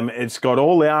 It's got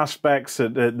all the aspects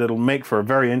that'll make for a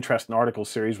very interesting article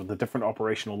series with the different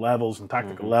operational levels and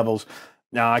tactical levels.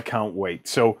 Nah, I can't wait.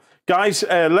 So, guys,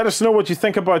 let us know what you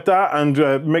think about that,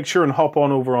 and make sure and hop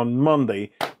on over on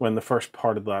Monday when the first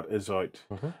part of that is out.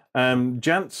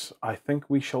 Gents, I think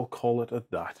we shall call it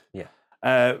at that.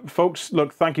 Yeah. Folks,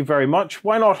 look, thank you very much.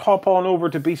 Why not hop on over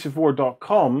to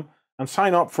beastofwar.com and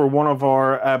sign up for one of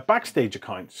our Backstage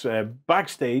accounts.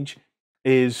 Backstage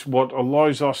is what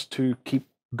allows us to keep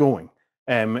going.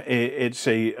 It's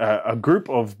a group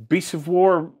of Beasts of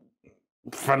War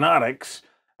fanatics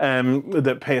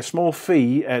that pay a small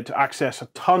fee to access a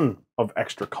ton of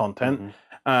extra content,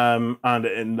 and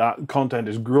that content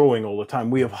is growing all the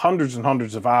time. We have hundreds and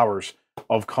hundreds of hours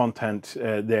of content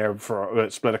there for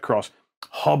split across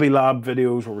Hobby Lab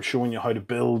videos where we're showing you how to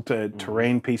build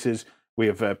terrain pieces. We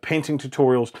have painting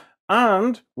tutorials,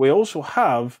 and we also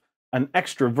have an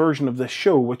extra version of this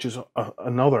show, which is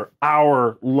another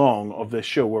hour long of this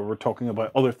show where we're talking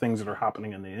about other things that are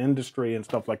happening in the industry and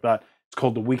stuff like that. It's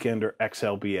called the Weekender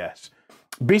XLBS.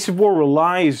 Beasts of War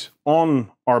relies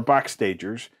on our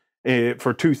backstagers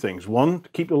for two things. One, to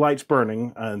keep the lights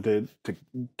burning and to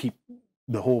keep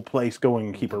the whole place going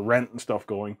and keep our rent and stuff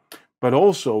going, but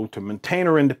also to maintain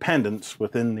our independence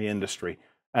within the industry.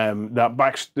 That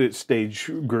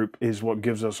backstage group is what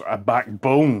gives us a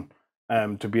backbone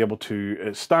to be able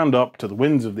to stand up to the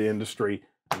winds of the industry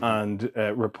and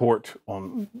report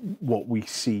on what we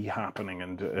see happening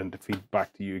and to feed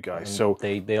back to you guys. And so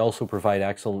they also provide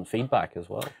excellent feedback as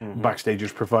well.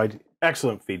 Backstagers provide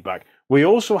excellent feedback. We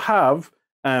also have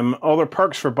other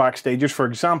perks for backstagers. For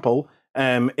example,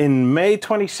 in May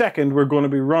 22nd, we're going to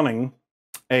be running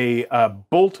a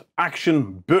bolt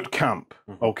action boot camp.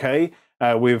 Okay,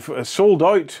 we've sold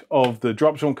out of the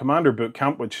Dropzone Commander boot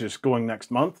camp, which is going next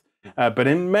month. But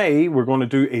in May, we're going to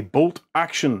do a bolt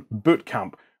action boot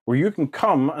camp where you can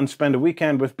come and spend a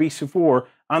weekend with Beasts of War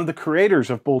and the creators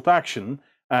of Bolt Action.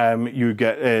 You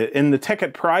get in the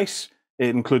ticket price, it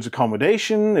includes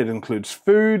accommodation, it includes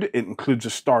food, it includes a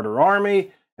starter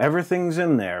army. Everything's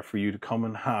in there for you to come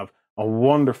and have a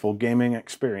wonderful gaming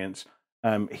experience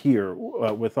here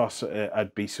with us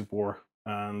at Beasts of War.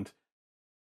 And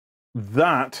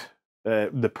that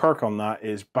the perk on that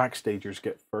is backstagers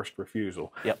get first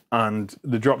refusal. And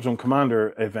the Dropzone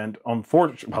Commander event,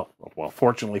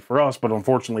 fortunately for us, but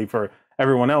unfortunately for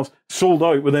everyone else, sold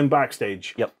out within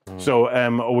backstage.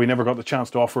 So we never got the chance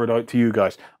to offer it out to you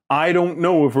guys. I don't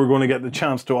know if we're going to get the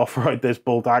chance to offer out this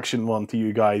Bolt Action one to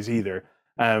you guys either.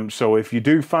 So if you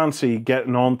do fancy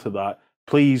getting onto that,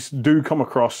 please do come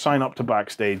across, sign up to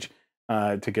backstage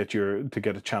to get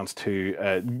a chance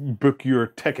to book your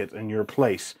ticket and your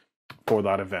place for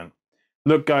that event.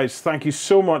 Look, guys, thank you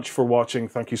so much for watching.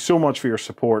 Thank you so much for your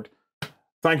support.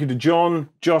 Thank you to John,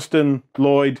 Justin,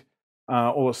 Lloyd.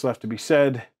 All that's left to be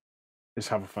said is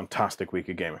have a fantastic week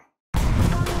of gaming.